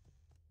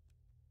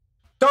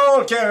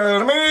 Don't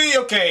kill me!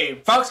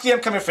 Okay, Foxy, I'm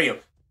coming for you.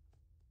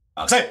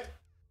 Foxy!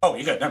 Oh,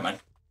 you're good. Never mind.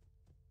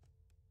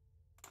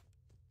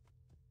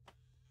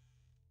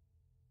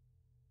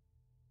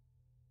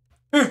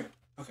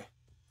 Okay.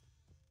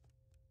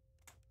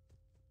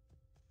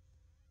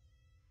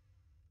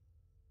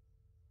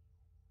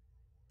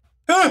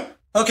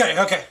 Okay,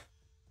 okay.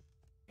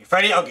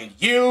 Freddy, I'll get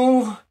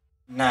you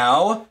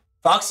now.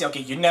 Foxy, I'll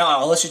get you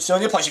now. Unless you're still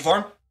in your plushie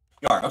form.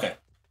 You are, okay.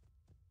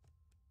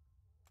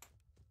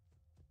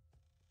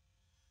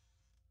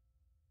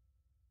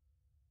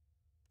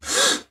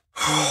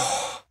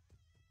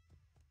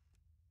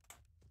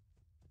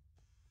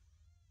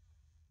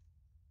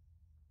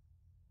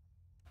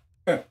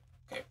 Okay.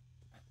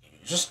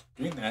 You're just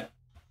doing that.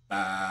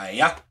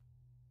 Yeah.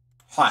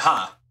 Ha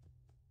ha.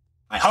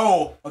 Hi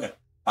ho. Okay.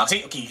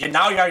 Foxy, okay,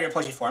 now you're out of your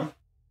plushie form.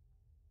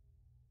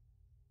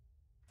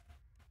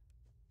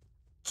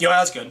 Yeah,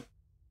 that's good.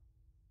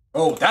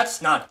 Oh,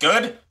 that's not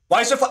good.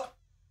 Why is it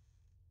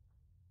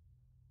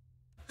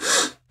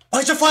Why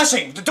is it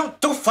flashing?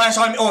 Don't flash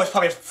on me. Oh, it's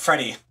probably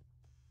Freddy.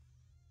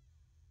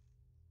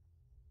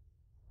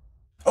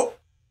 Oh.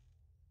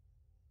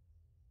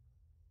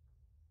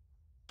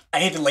 I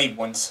hate the late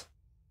ones.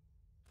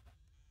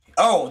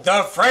 Oh, the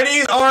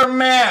Freddys are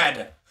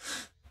mad!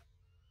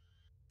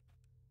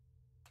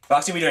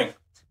 Foxy, what are you doing?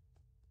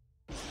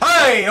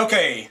 Hi!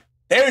 Okay.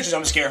 There's your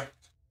jump scare.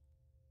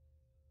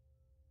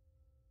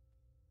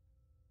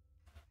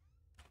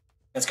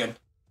 That's good.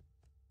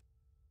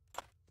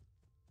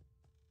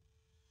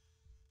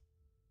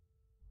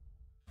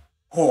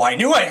 Oh, I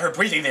knew I heard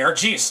breathing there.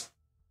 Jeez.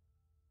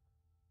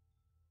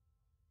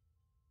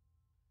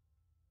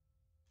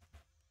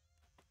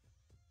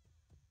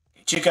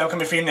 Chica, I'm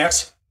coming for you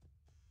next.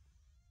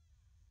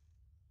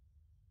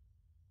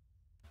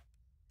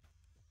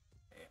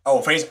 Oh,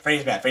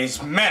 Freddy's mad.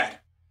 Freddy's mad.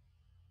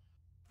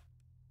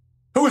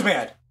 Who's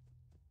mad?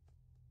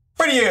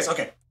 Freddy is.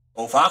 Okay.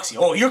 Oh, Foxy.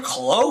 Oh, you're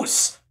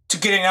close to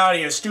getting out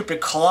of your stupid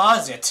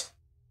closet.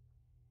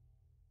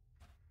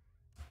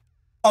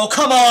 Oh,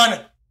 come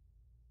on!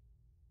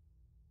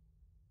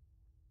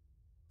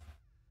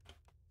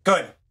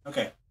 Good.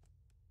 Okay.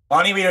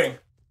 Bonnie, what are you doing?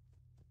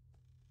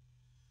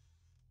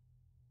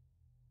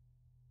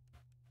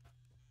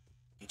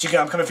 Chica,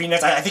 I'm coming for you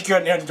next. I think you're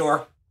near the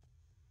door.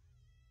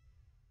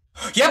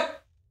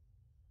 Yep!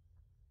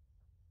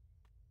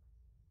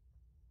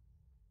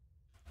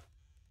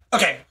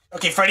 Okay.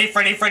 Okay, Freddy.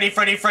 Okay.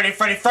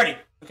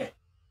 Okay.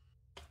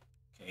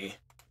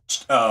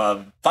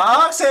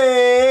 Foxy!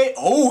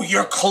 Oh,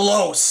 you're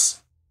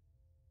close!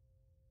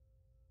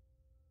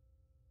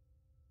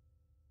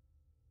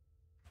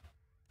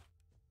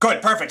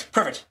 Good, perfect.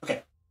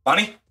 Okay.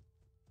 Bonnie?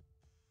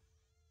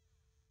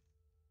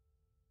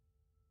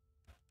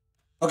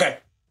 Okay.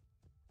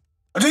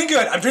 I'm doing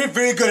good. I'm doing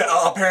very good,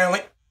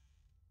 apparently.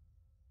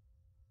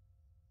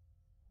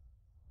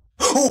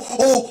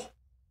 Oh!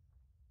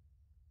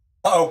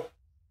 Uh-oh.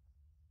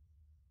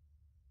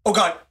 Oh,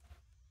 God.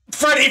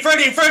 Freddy!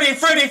 Okay,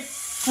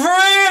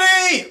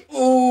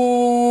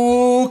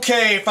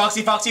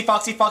 Foxy.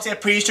 I'm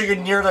pretty sure you're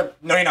near the...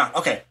 No, you're not.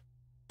 Okay.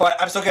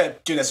 But I'm still gonna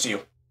do this to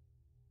you.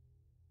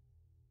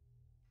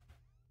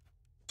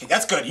 Okay,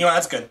 that's good. You know,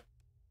 that's good.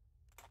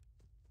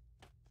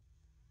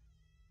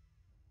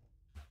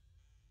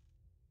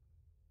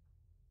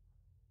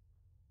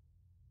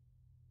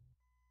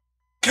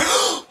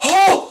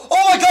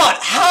 Oh my God!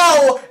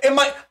 How am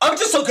I... I'm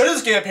just so good at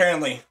this game,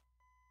 apparently.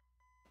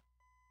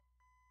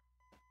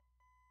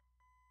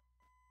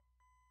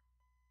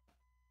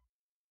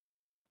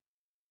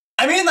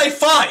 I made night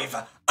 5!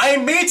 I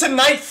made to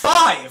night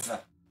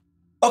 5!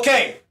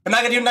 Okay, I'm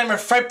not gonna do Nightmare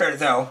Fredbear,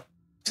 though.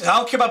 I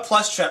don't care about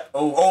plus trap.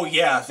 Oh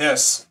yeah,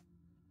 this.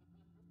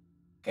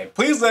 Okay,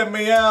 please let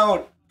me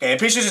out. Okay, I'm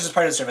pretty sure this is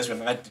part of the service,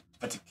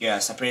 but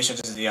yes, I'm pretty sure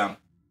this is the,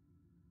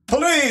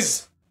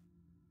 Please!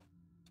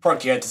 Poor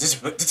kid.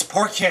 This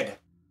poor kid.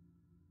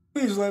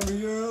 Please let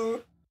me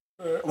out.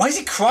 Why is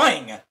he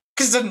crying?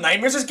 Because the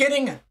nightmares he's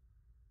getting?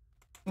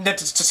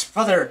 That's just,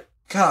 brother,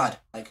 God,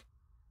 like...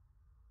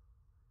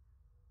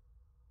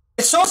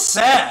 It's so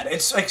sad.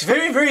 It's, like,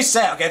 very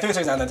sad. Okay, 30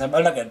 seconds on that time.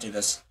 I'm not gonna do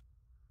this.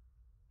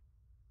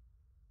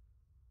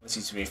 This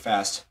needs to be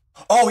fast.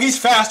 Oh, he's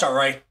fast,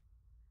 alright.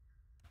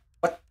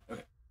 What?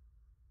 Okay.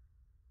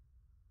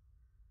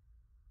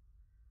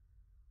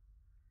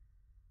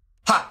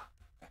 Ha!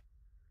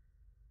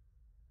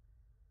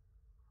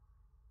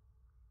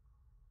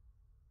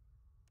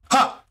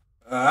 Ha!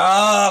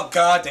 Oh,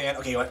 God dang it.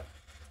 Okay, what?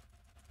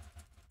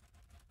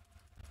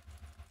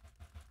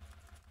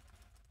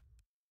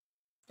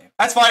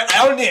 That's fine.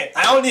 I don't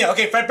need it.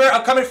 Okay, Fredbear,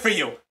 I'm coming for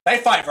you.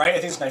 Night 5, right? I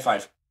think it's night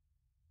 5.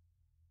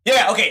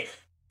 Yeah, okay.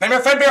 Nightmare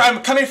Fredbear,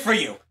 I'm coming for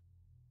you.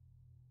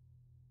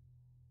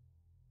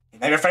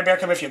 Nightmare Fredbear,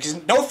 coming for you.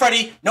 Because no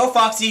Freddy, no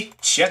Foxy.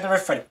 She has Nightmare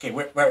Freddy. Okay,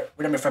 where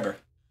Nightmare Fredbear?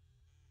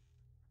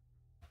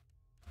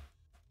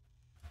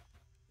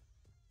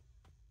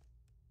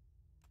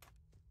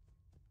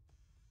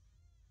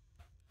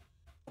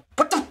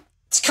 What the?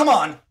 Come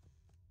on.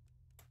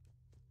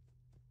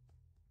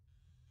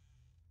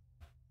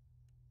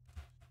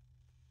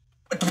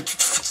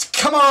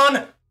 Come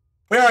on.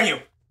 Where are you?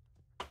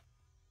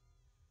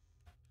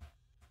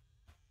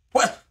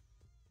 What?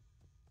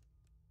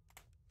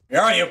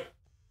 Where are you?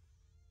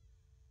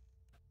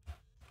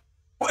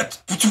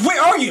 What?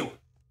 Where are you?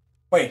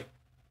 Wait.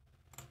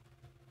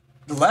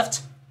 The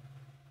left?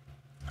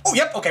 Oh,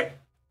 yep, okay.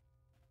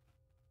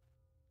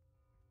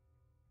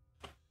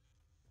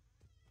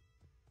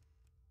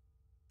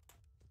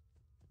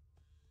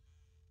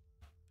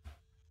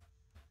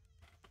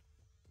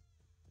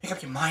 Make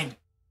up your mind.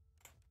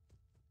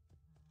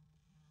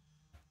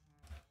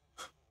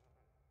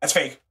 That's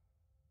fake.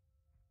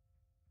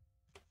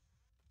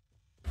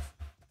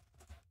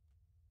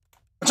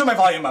 I'll turn my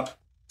volume up.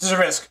 This is a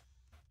risk.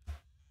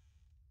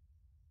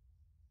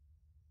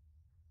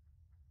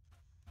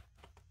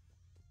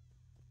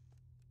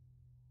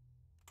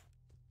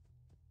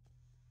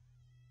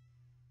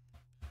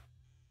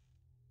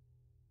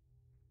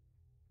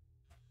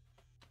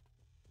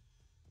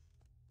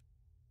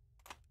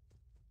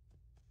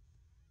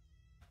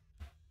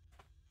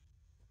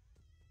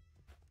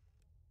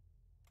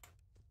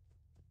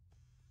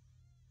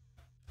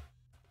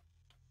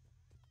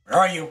 Where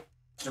are you?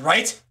 To the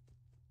right?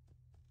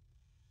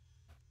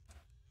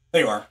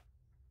 There you are.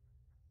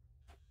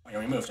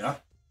 you're removed, huh?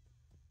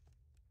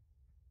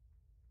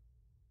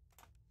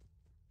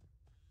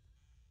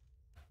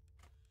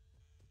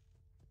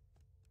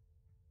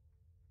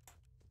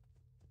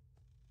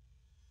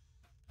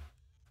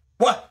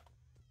 What?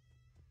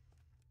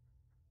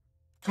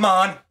 Come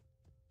on.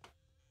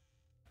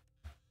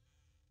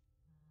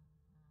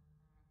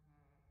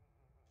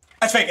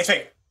 That's fake, it's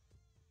fake.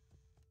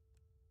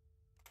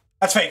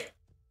 That's fake.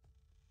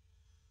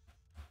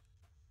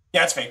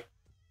 Yeah, it's fake.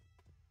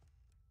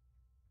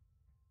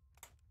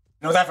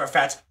 Know that for a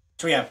fact.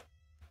 2 a.m.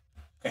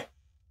 Okay.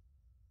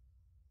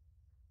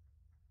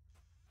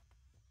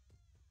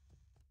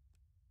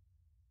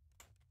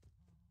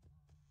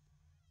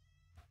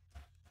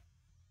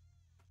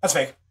 That's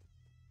fake.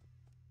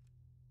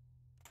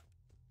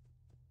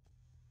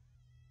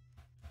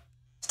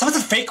 Stop with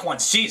the fake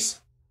ones, jeez.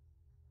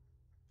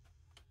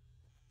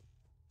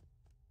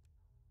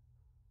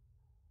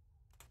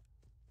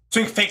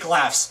 Doing fake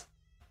laughs.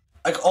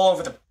 Like all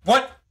over the...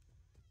 What?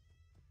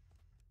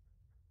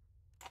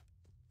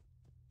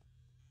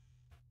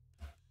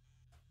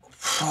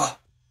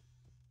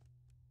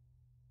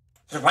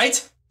 Is it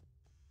right?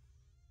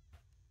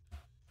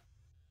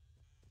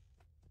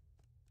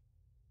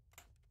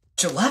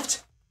 To the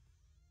left?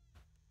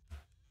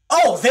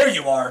 Oh, there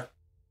you are.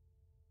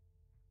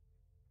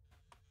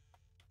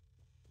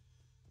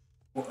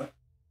 What?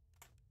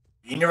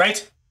 You in your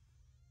right?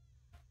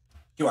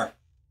 You are.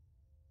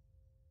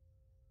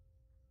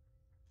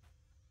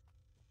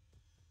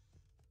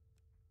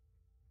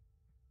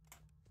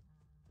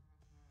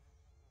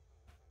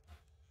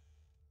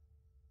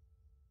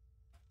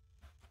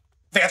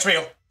 I think that's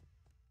real.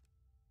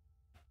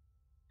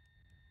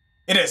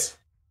 It is.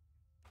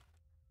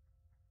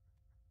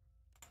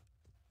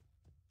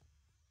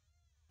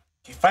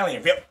 Okay, finally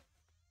a real...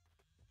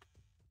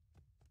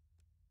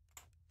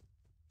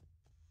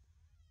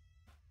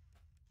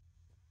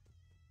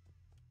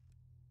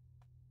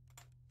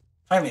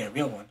 Finally a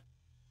real one.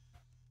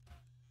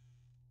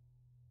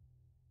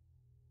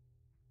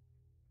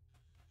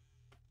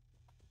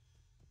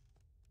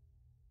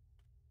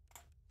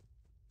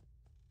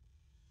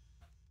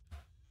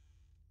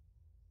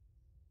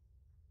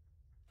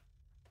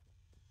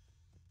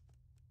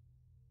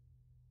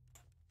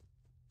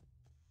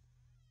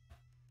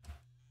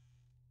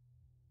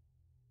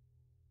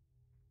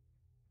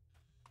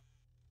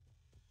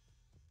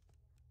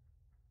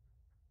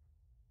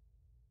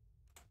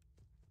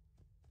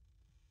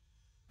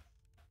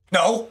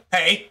 No,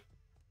 hey.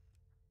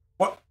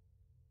 What?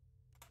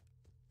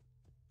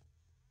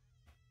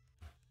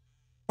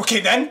 Okay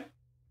then.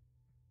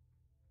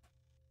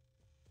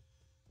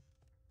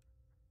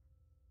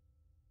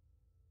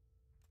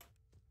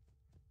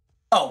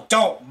 Oh,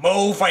 don't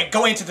move. Right,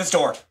 go into this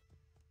door.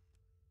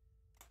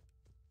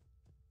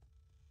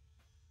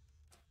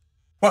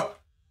 What?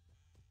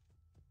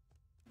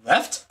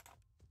 Left?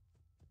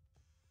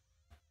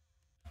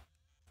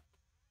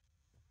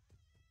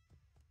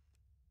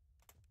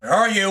 Where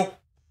are you?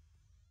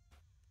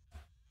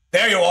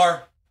 There you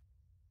are.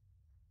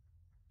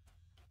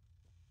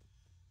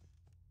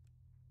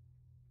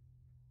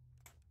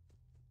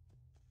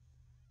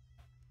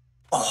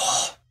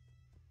 Oh.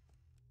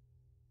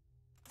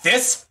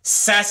 This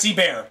sassy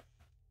bear.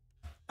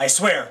 I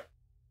swear.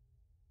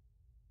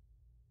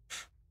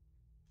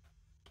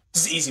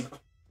 This is easy.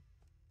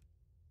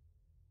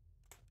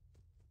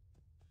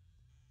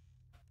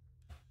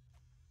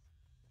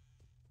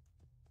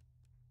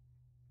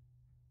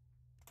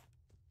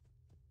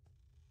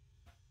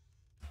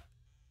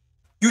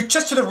 You're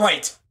just to the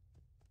right.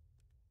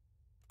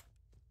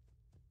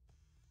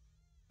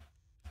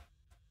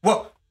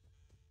 What?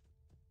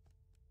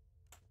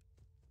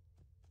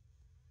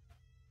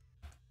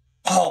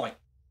 Oh my.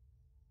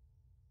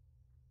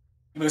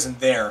 He wasn't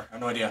there. I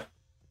have no idea.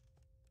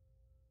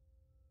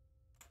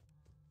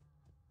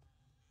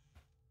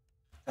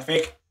 That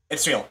fake?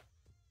 It's real.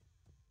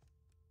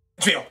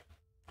 It's real.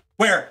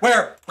 Where?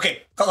 Where?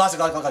 Okay. Got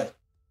it.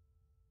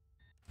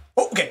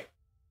 Oh, okay.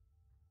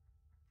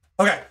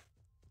 Okay.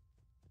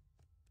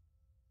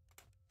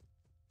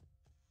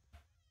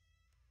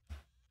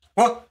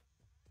 What?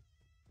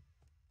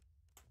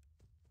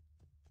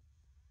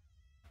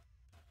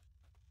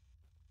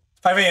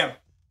 It's 5 a.m.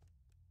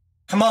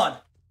 Come on.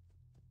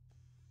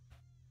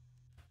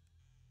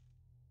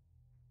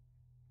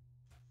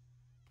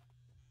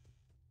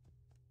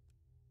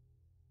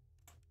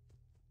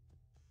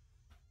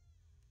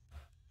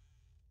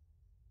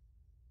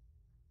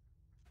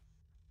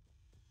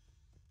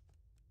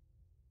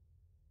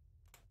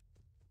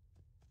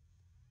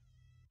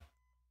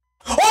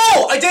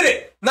 Oh, I did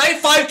it! Night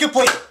 5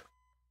 complete.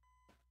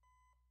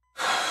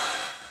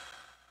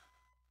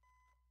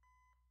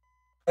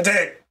 I did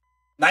it.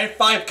 Night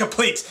 5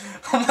 complete.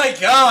 Oh my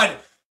god.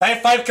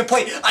 Night 5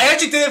 complete. I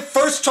actually did it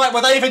first try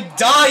without even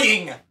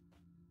dying.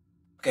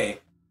 Okay.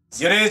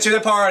 Zero to the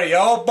party.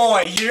 Oh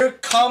boy, here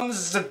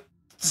comes the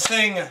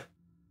thing.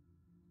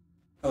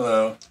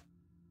 Hello.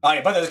 Oh,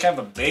 your brother's kind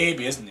of a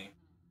baby, isn't he?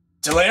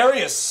 It's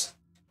hilarious.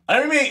 I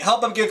didn't really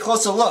help him get a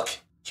closer look.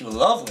 He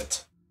loved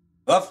it.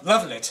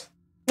 Loved it.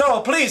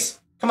 No, please!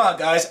 Come on,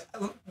 guys.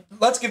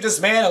 Let's give this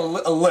man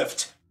a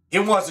lift. He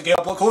wants to get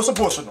up close and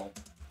personal.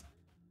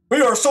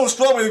 We are so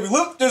strong we can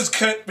lift this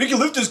kid. We can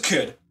lift this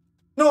kid.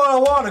 No, I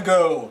don't want to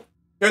go.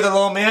 You're the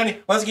little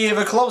man. Let's get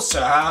even closer.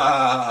 Ha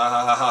ha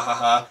ha ha ha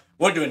ha.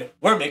 We're doing it.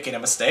 We're making a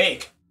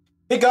mistake.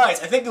 Hey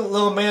guys, I think the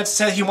little man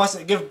said he wants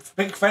to give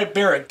Big Freddy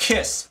Bear a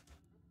kiss.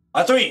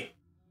 On 3.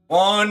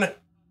 1,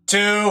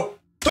 2,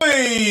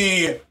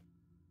 3.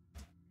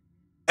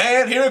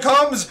 And here it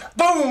comes.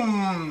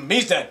 Boom!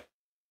 He's dead.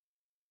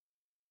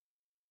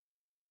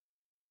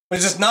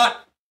 It's just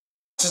not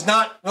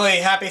really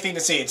a happy thing to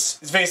see. It's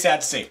very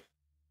sad to see.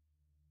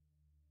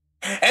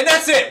 And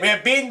that's it. We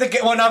have beaten the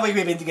game. Well, not really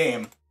we beat the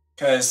game,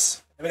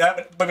 because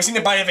but we've seen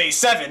it by a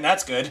 7.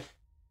 That's good.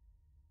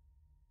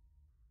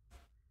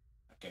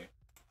 Okay.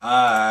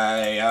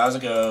 Hi, how's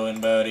it going,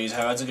 buddies?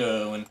 How's it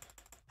going?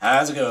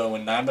 How's it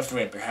going? I'm the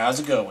Freddy. How's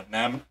it going?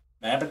 I'm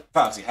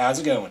Foxy. How's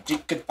it going?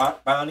 Chicken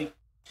Pop Bonnie.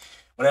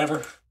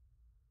 Whatever.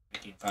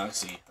 Mickey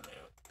Foxy.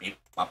 Hello. Beep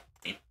bop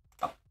beep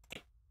bop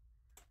beep.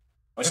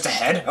 Oh, just a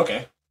head?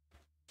 Okay.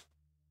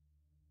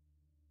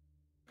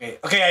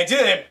 Okay, I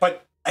did it,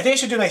 but I think I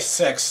should do like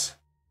 6.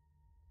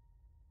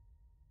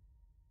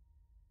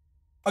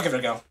 I'll give it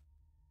a go.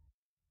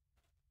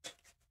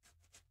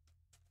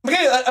 I'm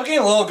getting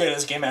a little good at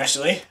this game,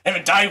 actually. I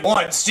haven't died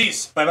once,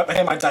 jeez, but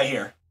I might die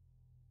here.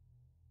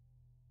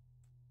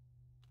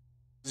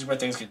 This is where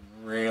things get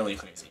really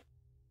crazy.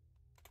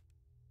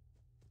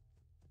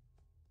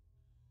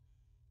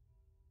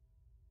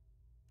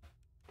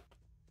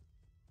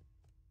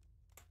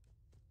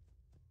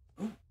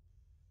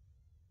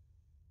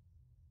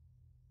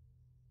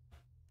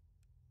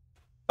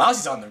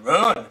 Bowsy's on the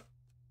run.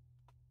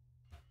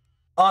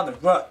 On the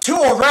run. 2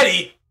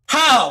 already?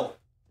 How?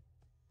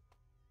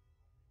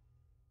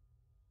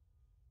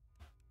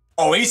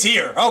 Oh, he's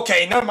here.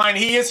 Okay, never mind.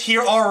 He is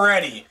here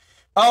already.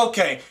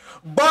 Okay.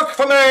 Buck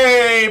for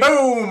me!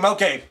 Boom!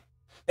 Okay.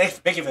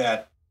 Thank you for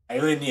that. I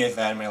really needed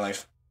that in my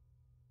life.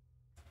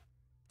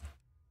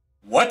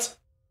 What?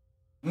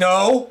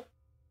 No?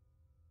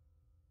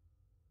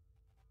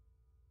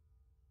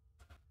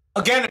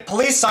 Again,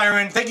 police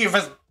siren. Thank you for...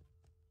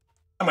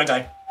 I'm gonna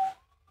die.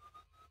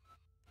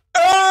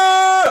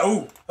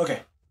 Oh,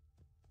 okay.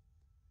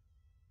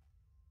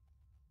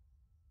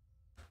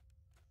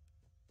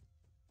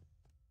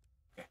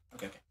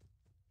 Okay.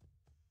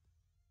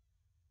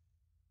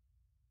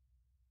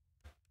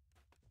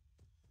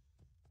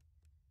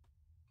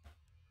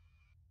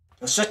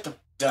 Let's check the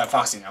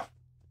Foxy now.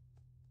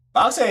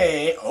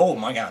 Foxy! Oh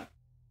my god.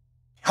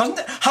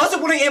 How's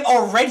it winning him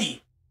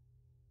already?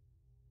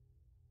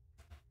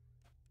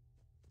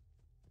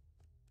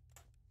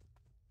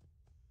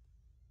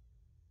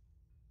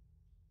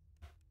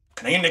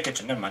 Can I get in the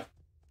kitchen? Never mind.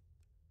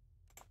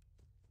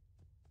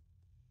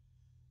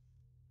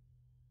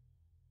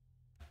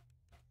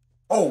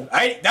 Oh,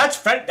 that's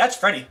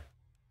Freddy.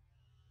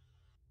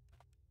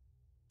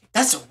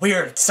 That's a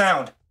weird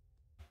sound.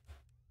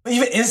 What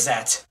even is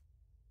that?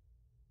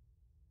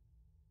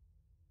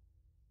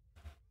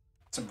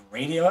 Some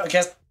radio, I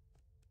guess.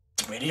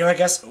 Radio, I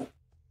guess. Oh.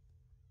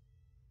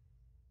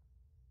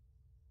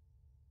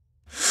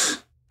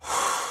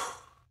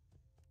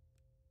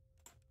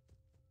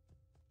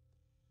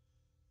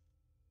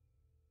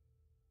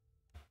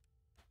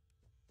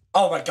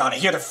 Oh my god, I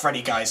hear the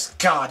Freddy guys.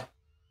 God.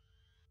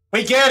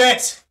 We get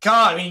it!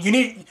 God, I mean, you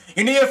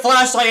need a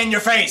flashlight in your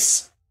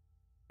face.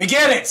 We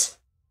get it!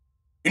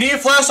 You need a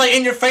flashlight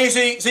in your face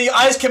so your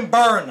eyes can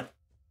burn.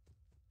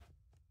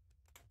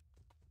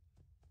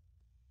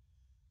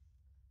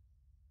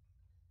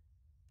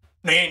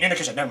 No, you're in the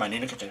kitchen. Never mind,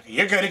 you're in the kitchen.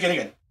 You're good, you're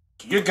good.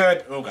 You're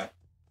good. Oh god.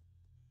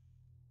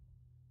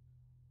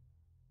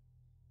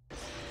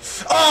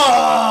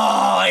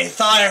 Oh, I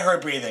thought I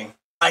heard breathing.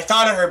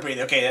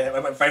 Okay,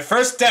 my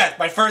first death.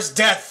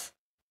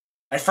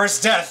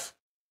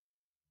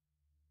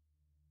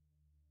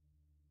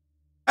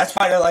 That's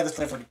why I don't like this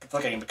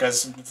flicking,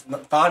 because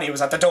Bonnie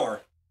was at the door.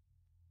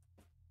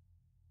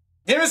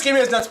 The this game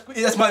is nuts.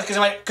 That's much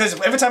because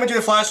every time I do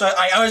the flashlight,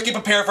 I always get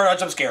prepared for a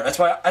jump scare. That's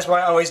what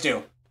I always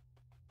do.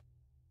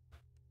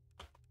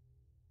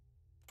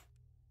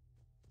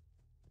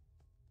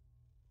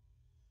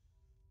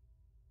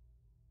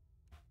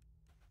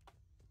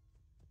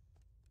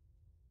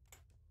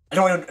 I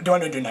don't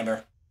want to do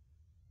nightmare.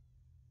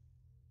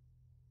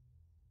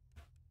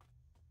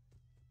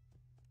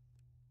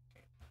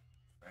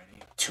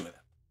 Ready? 2 of them.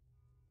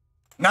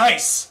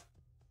 Nice.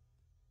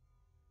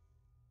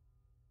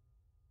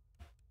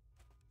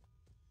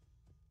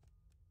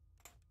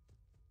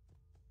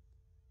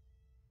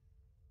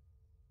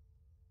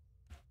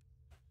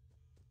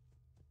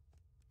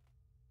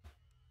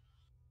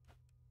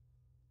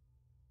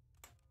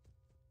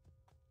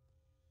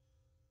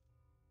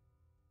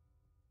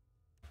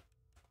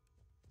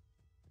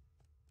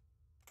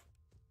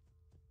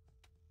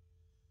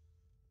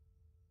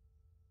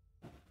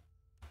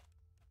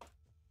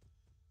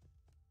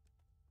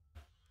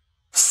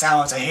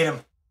 Sounds, I hate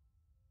him.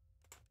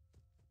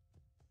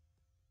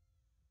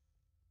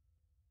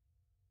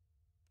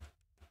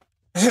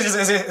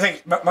 it's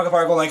like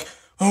Markiplier going like,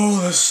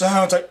 oh, the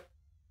sounds like,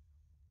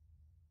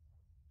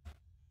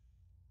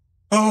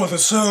 oh, the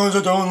sounds,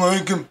 I don't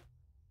like them.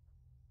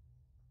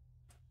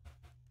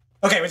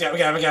 Okay, we got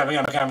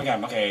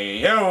him. Okay,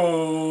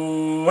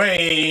 yo,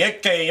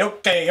 hey,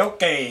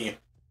 okay.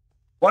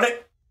 What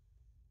it?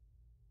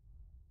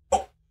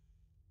 Oh.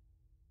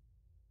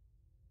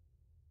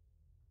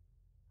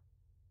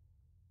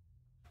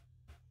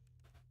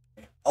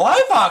 Oh,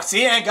 hi,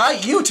 Foxy, I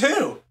got you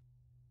too.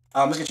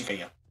 Let's get you,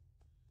 yeah.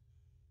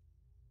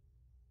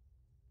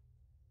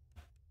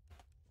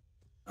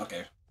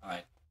 Okay,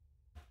 alright.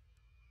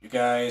 You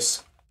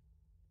guys.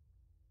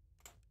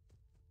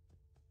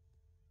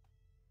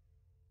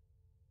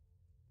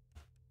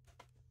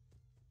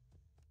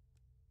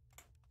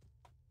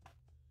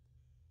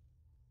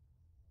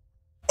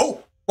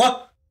 Oh,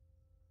 what?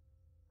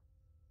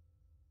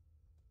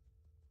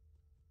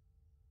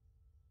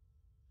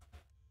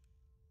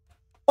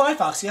 Oh, hi,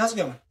 Foxy, how's it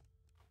going?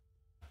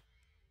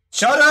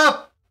 Shut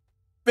up!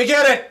 We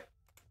get it!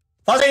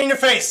 Fuzzy in your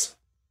face!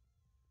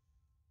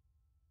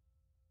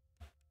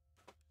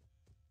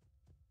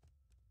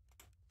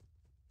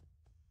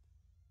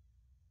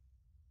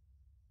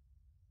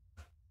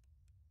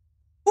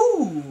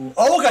 Ooh!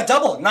 Oh, we got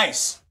double!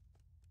 Nice!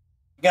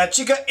 We got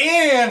Chica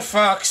and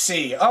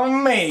Foxy!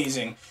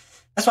 Amazing!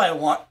 That's what I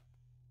want.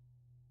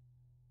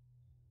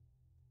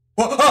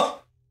 Whoa!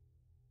 Oh!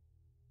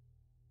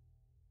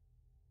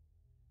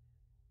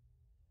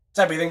 Is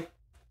that breathing?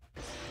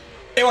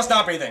 It was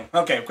not breathing.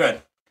 Okay,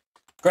 good.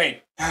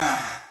 Great.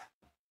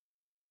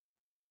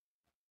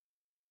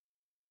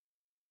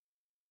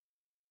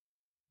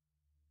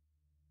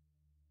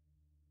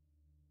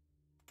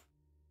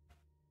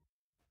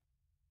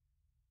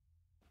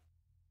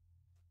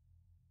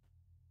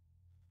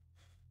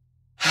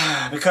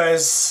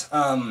 Because,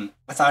 I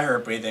thought I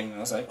heard breathing. I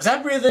was like, was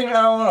that breathing? I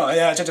don't know.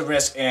 Yeah, I took the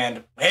risk,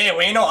 and hey,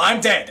 well, you know,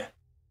 I'm dead.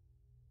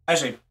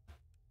 Actually,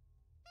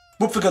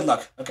 whoop for good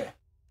luck. Okay.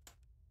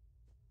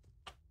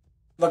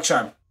 Luck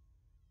charm.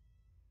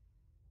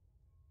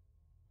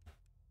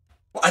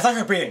 Well, I thought I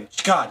heard breathing.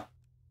 God.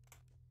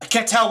 I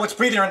can't tell what's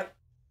breathing or...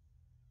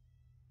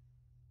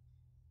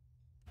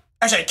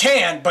 Actually, I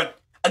can, but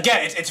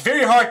again, it's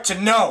very hard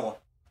to know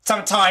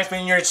sometimes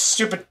when you're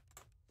stupid.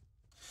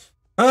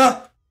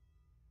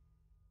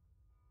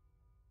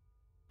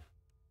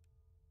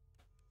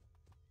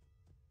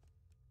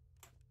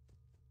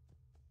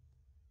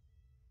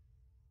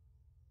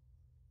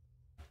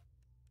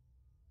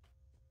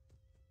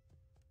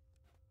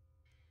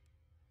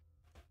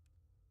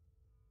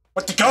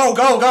 What the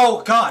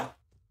go, God.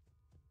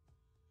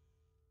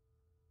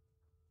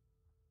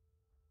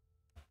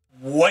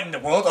 What in the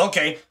world?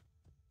 Okay.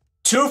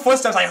 Two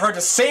footsteps I heard at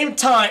the same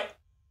time.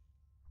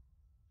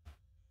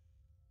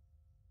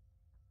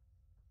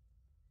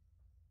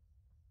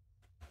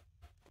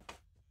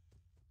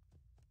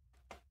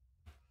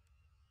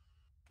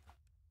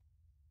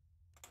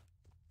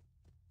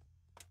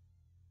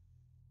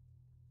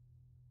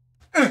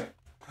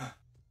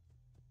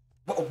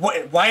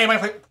 Why am I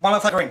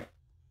flickering?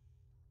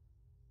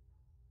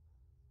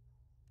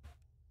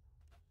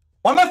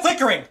 Why am I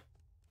flickering?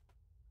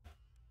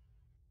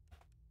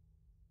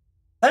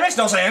 That makes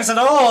no sense at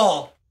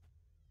all.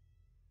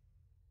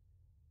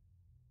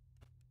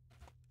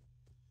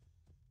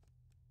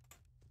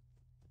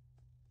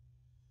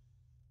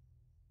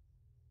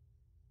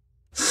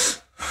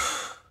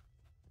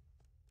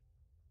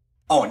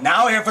 Oh,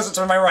 now I hear footsteps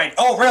on my right.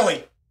 Oh,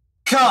 really?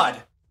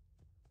 God.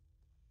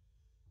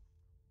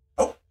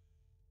 Oh.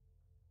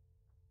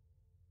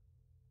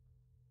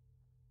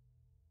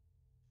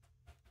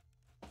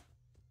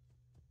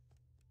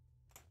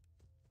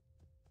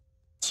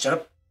 Shut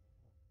up.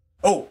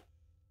 Oh.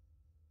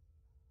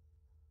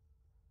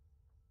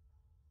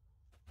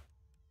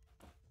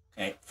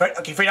 Okay, Fred,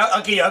 okay, Freddy,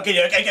 okay, I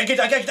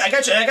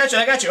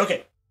got you,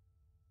 okay.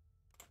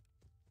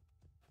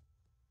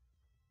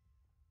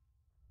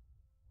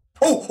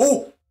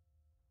 Oh!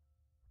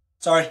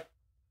 Sorry.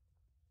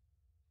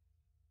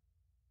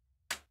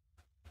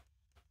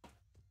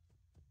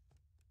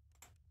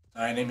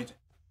 I didn't mean to.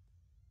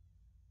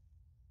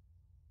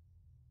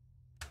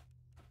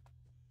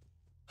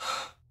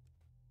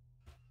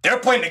 They're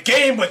playing the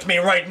game with me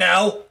right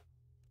now!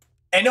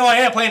 And no, I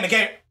am playing the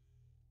game.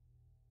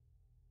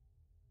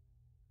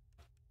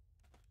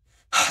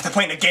 They're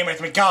playing the game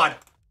with me, God!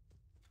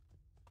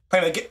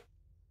 Playing the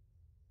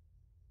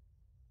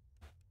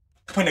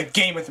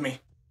game with me.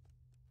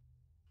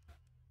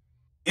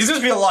 Is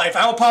this real life?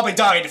 I will probably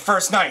die the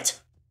first night.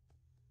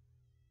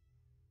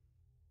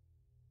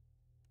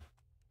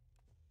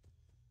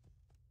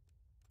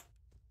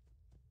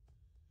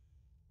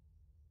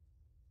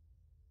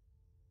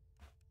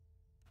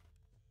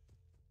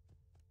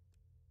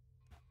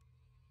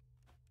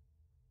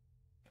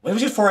 When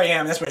was it 4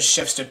 a.m.? That's where it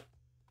shifts to.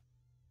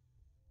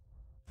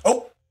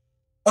 Oh!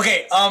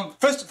 Okay,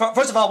 first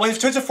of all, when it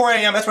turns to 4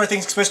 a.m., that's where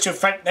things switch to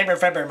Nightmare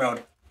February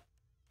mode.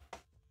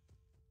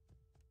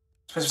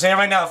 So I'm saying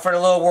right now for a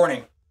little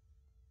warning.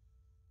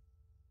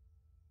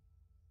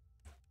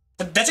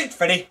 That's it,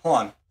 Freddy. Hold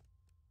on.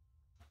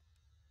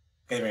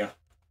 Okay, there we go.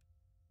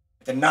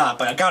 I did not,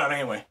 but I got it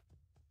anyway.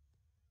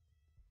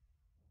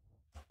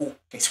 Ooh,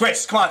 okay,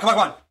 switch. Come on, come on,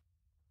 come on.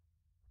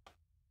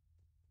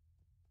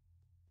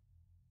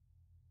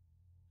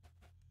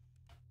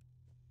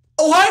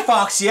 Oh, hi,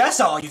 Foxy. I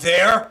saw you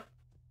there.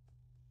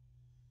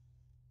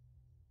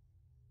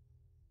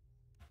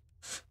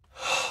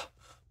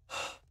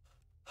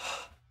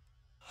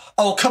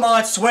 Oh, come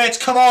on, switch.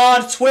 Come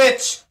on,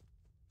 switch.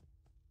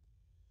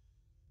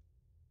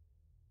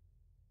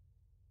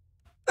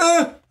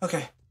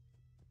 Okay.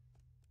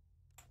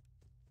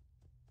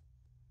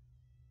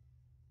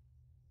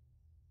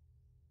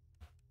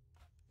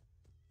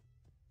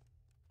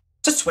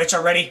 Just switch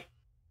already.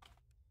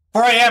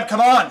 4 a.m.,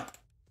 come on.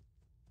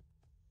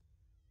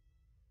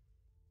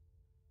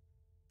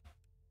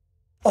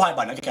 Oh, hi,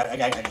 bud. I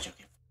got you.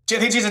 I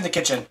think she's in the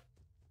kitchen.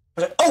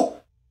 Oh!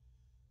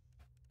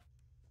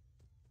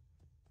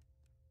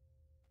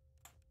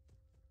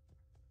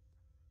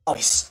 Oh,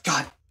 he's...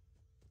 God.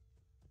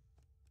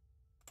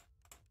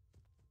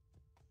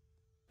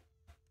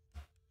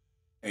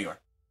 There you are.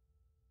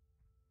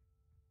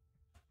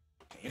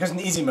 Okay, here's an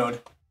easy mode.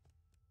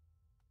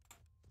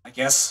 I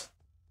guess.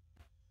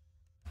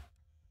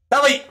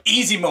 Not like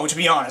easy mode, to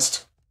be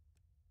honest.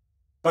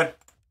 But...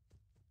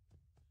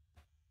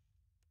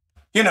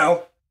 You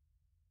know.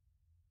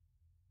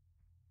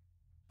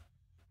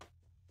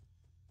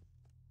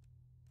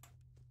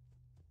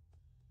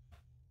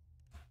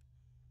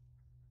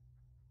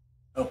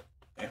 Oh,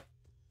 okay.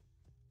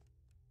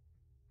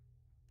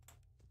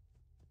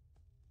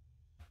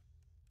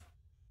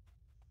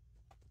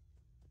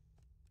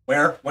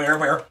 Where?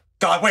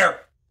 God, where?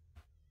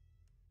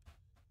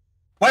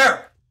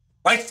 Where?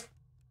 Right?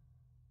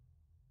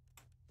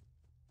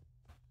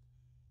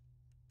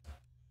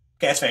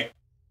 Okay, that's fake.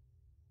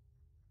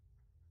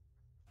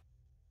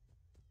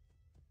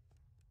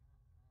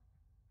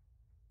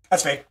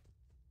 That's fake.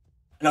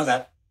 I know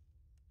that.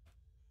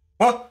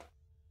 What?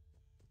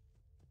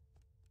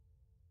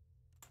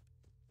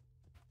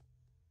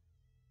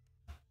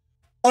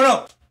 Oh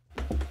no!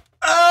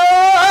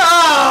 Ah!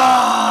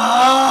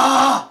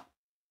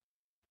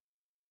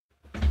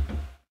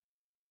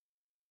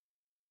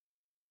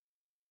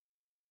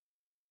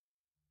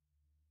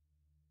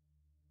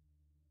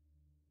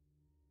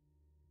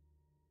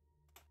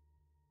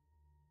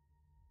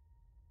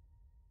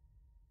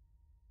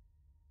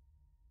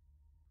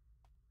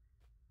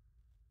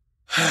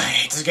 I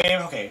hate this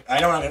game. Okay, I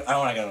don't want to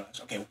go.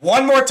 Okay,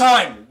 one more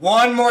time,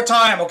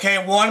 okay,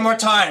 one more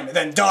time, and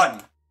then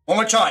done. One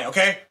more try,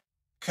 okay?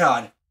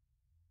 God.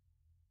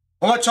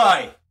 One more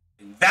try.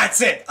 That's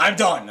it. I'm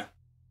done.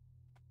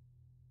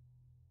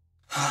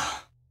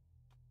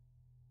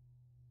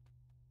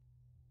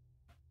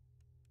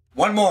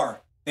 One more.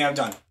 Then I'm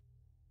done.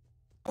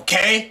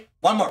 Okay?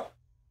 One more.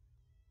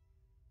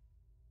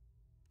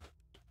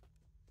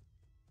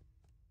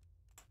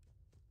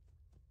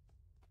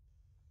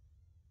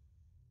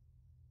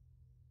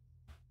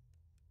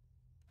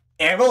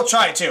 And we'll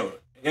try too.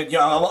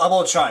 Yeah, I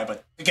will try,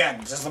 but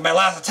again, this is my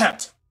last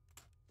attempt.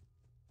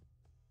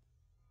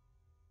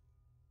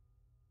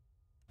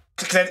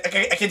 I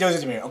can't do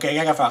this anymore. Okay,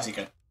 I got Foxy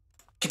good.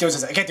 I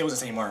can't do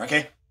this anymore,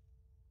 okay?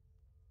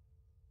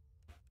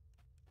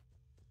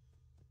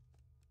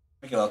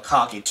 Make it a little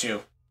cocky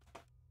too.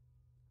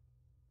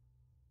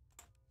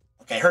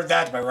 Okay, I heard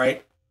that, am I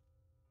right?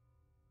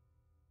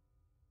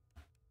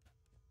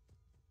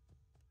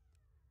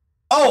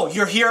 Oh,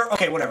 you're here?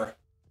 Okay, whatever.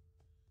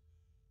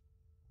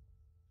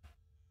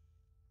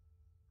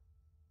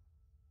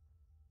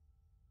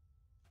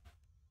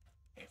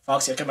 Okay,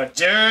 Foxy, come on.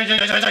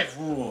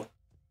 Ooh.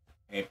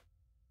 Okay.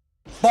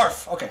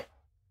 Barf! Okay.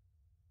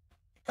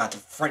 Got the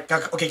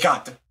okay,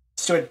 got the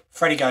stupid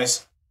Freddy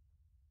guys.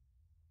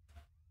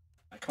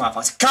 Right, come on,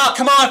 Foxy.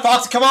 Come on,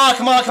 Foxy! Come on!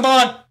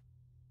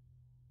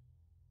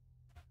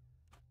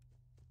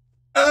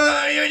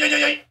 Oh,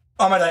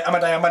 I'm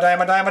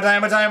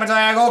gonna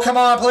die. Oh, come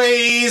on,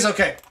 please!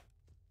 Okay.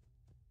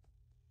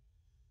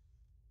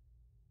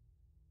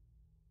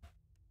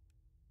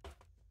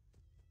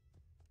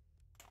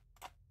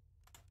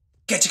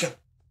 Get you go.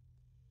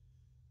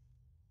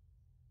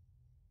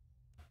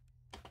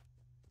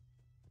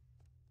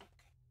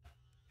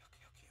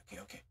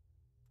 Okay.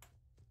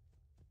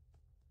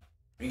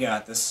 We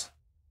got this.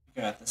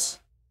 You don't got this.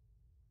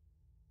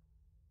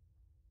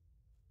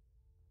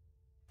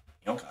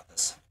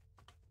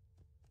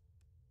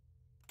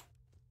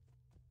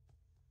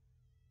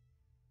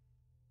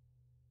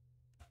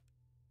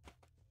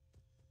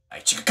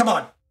 Alright, Chica, come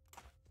on!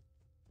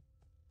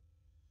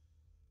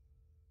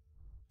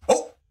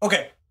 Oh,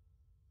 okay.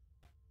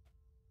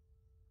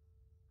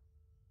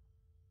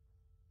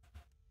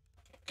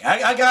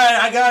 I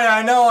got it,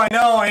 I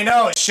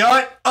know.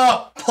 Shut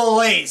up,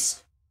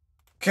 please!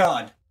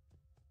 God.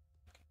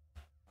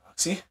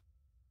 Roxy?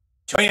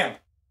 2 a.m.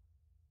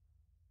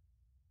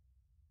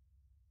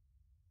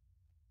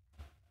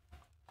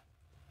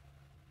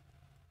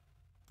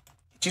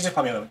 She's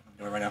probably doing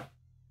it right now.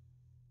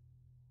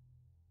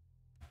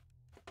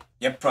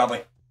 Yep,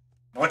 probably.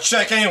 Let's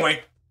check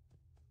anyway.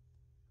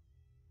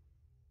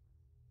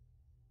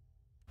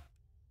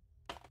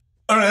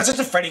 Oh no, that's just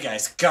the Freddy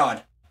guys.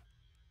 God.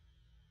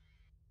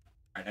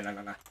 Alright, no.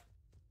 Maybe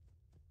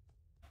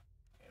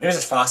this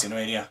is Foxy, no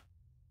idea.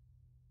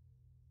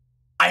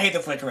 I hate the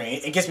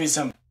flickering. It gives me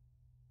some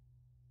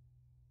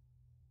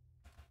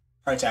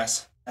heart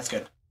attacks. That's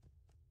good.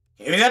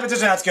 If it happens,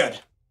 that's good.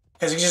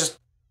 Because you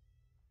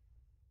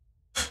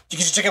can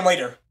just check him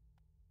later.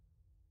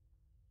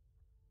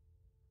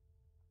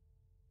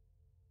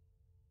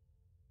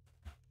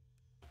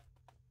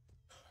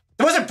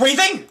 It wasn't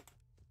breathing?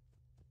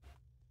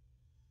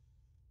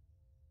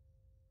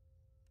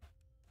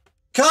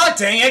 God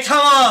dang it, come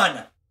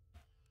on!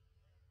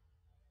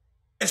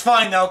 It's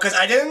fine though, because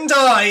I didn't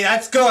die.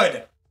 That's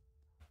good.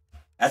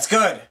 That's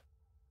good.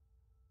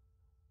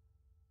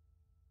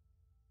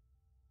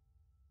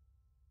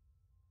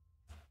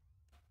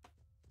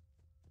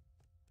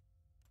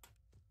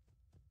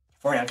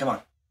 Florian, come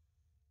on.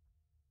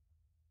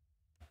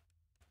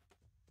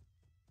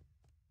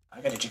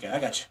 I got you, chicken. I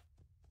got you.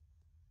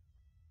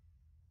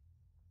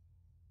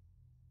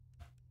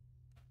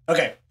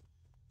 Okay.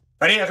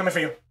 Ready? I'm coming for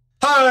you.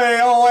 Hi,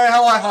 oh,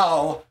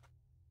 hello.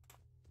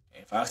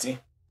 Okay, Foxy.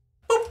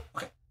 Boop.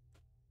 Okay.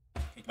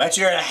 Bet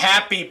you're in a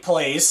happy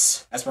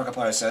place, as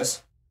Markiplier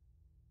says.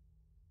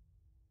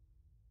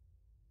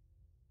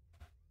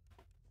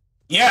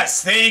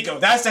 Yes, there you go.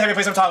 That's the happy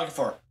place I'm talking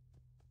for.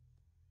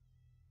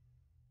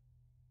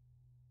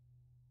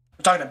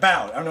 I'm talking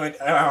about. I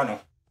don't know.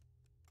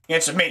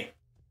 Answer me.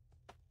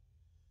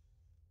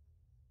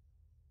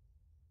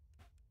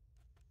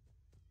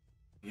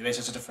 You made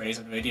such a phrase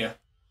on the radio.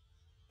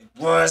 It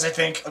was, I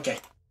think. Okay.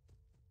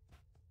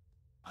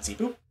 Ozzy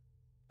boop.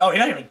 Oh, you're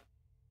not even.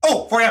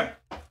 Oh, 4 a.m.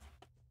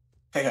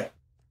 Okay, good.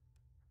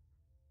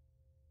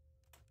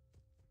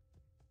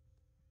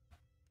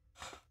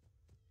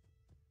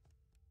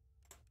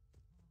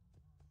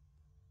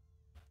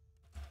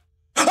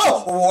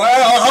 Oh,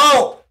 well,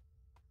 oh!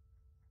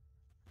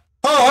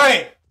 Oh,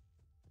 hey!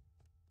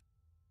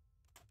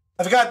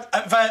 I forgot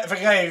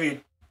if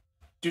you...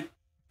 Dude.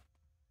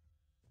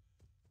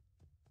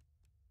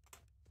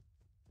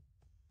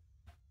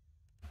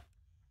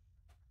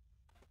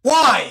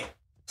 Why?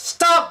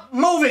 Stop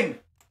moving!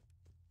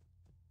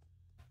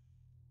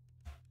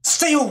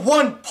 Stay in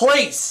one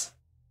place!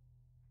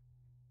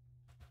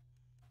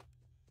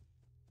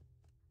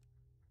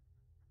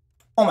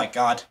 Oh my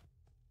god.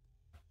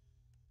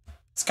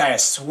 This guy, I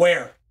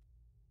swear.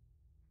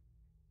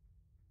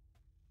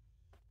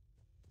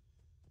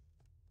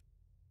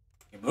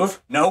 You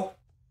move? No.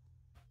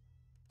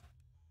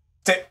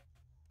 Sit.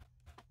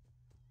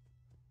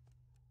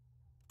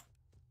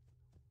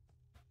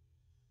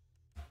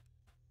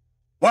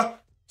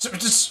 What?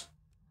 Just...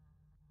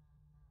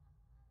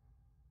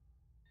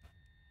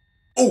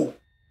 Oh!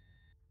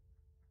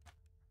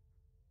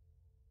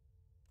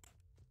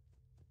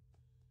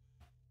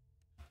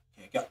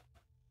 Okay, go.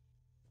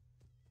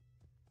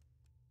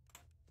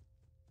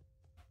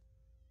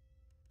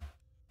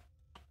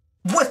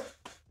 What?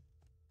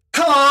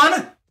 Come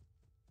on!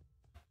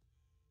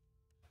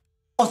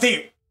 Oh,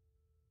 there.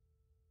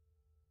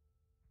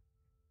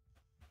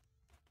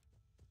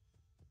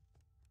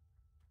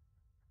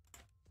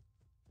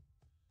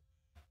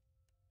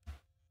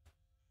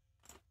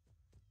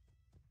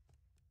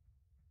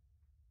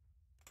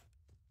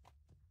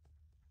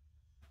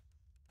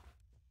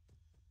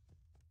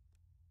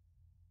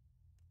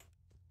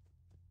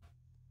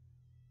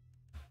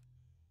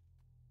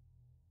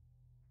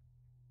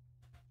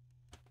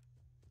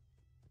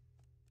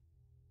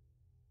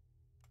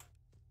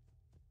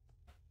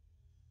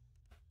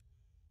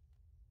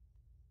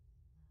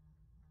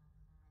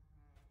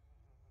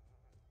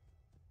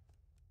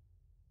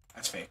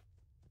 That's fake.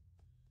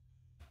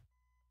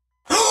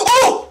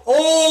 Oh!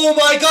 Oh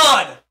my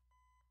god!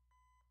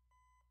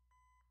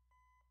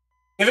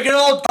 Give it an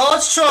old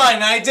dodge try,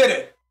 and I did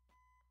it.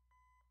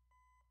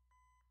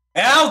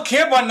 And I don't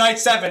care about night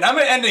 7. I'm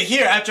gonna end it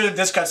here after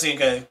this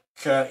cutscene.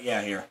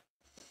 Yeah, here.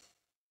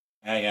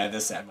 Yeah,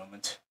 this sad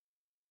moment.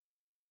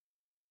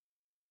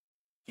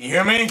 Can you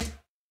hear me?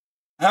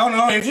 I don't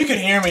know if you can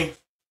hear me.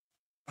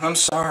 I'm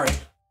sorry.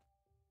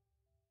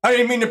 I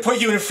didn't mean to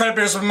put you in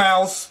Fredbear's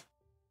mouth.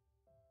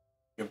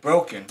 You're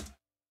broken.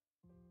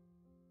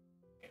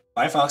 Okay,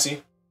 bye,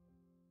 Foxy.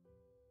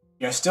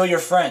 You're still your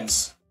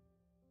friends.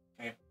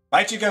 Okay.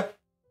 Bye, Chica.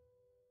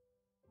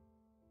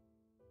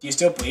 Do you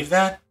still believe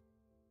that?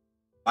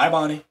 Bye,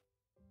 Bonnie.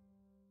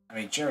 I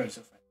mean, Jared's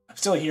I'm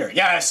still here.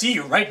 Yeah, I see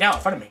you right now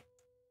in front of me.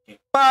 Okay.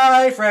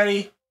 Bye,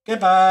 Freddy.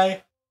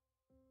 Goodbye.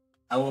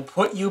 I will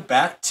put you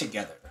back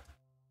together.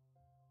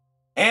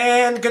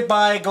 And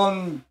goodbye,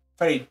 Golden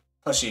Freddy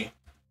plushie.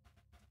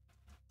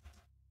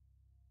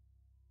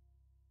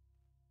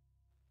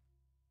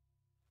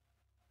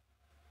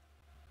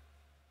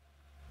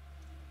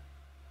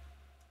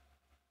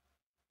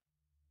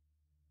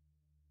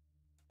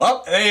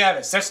 Well, there you have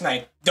it. 6th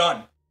night.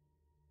 Done.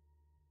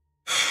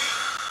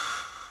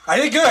 I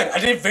did good. I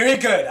did very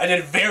good. I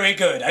did very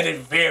good. I did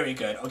very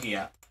good. Okay,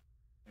 yeah.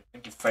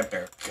 Thank you,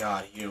 Fredbear.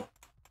 God, you.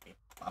 Okay,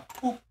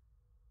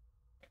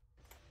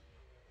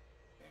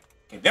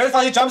 there's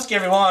probably a jump scare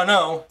if you want to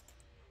know.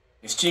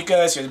 Here's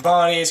Chica's, here's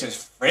Bonnie's,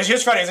 here's Freddy's.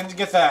 I didn't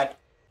get that.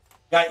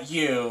 Got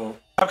you.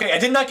 Okay, I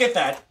did not get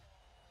that.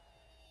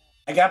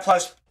 I got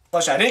plush.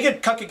 I didn't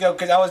get Cupcake Go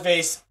because I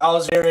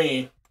was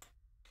very.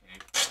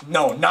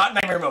 No, not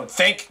Nightmare Mode.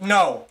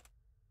 No.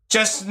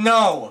 Just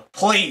no,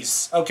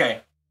 please.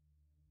 Okay.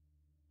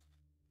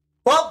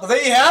 Well,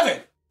 there you have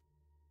it.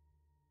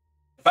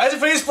 Five Nights at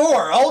Freddy's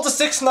 4, all to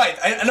 6 nights.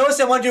 I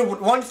noticed I want to do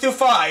 1 through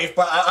 5,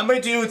 but I'm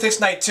going to do 6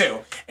 night 2.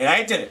 And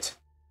I did it.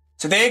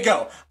 So there you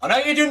go. I'm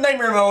not going to do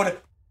Nightmare Mode.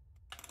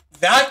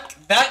 That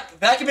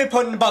can be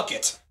put in the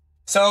bucket.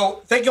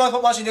 So, thank you all for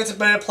watching. It's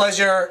been a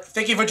pleasure.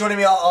 Thank you for joining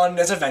me on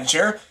this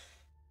adventure.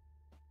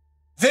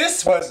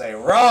 This was a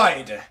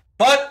ride.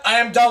 But I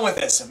am done with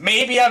this.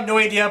 Maybe I have no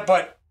idea,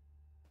 but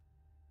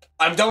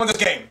I'm done with this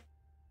game.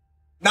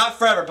 Not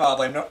forever,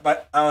 probably,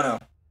 but I don't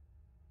know.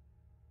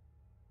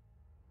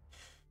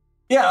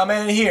 Yeah, I'm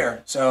in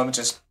here. So I'm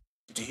just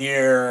get to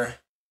here.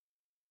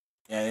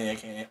 Yeah, I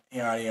can't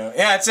hear audio.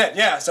 Yeah, that's it.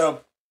 Yeah,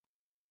 so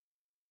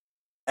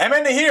I'm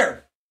in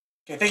here.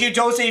 Okay, thank you,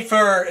 Josie,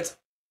 for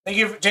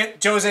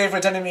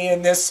attending me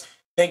in this.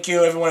 Thank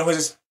you, everyone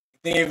who's.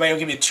 Thank you, everybody who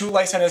gave me 2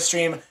 likes on this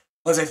stream.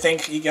 Unless I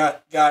think you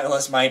got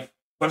unless my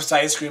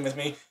website is screwing with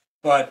me.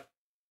 But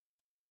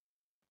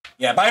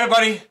yeah, bye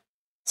everybody.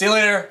 See you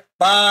later.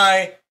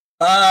 Bye.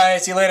 Bye.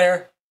 See you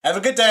later. Have a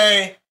good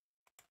day.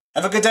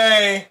 Have a good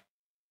day.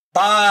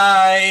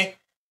 Bye.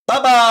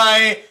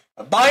 Bye-bye.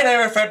 Bye,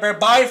 Nightmare Fredbear.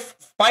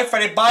 Bye,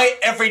 Freddy. Bye,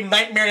 every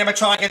nightmare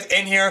animatronic is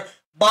in here.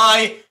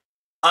 Bye.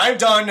 I'm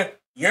done.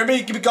 You're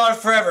going to be gone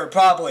forever,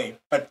 probably.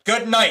 But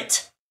good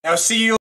night. Now see you.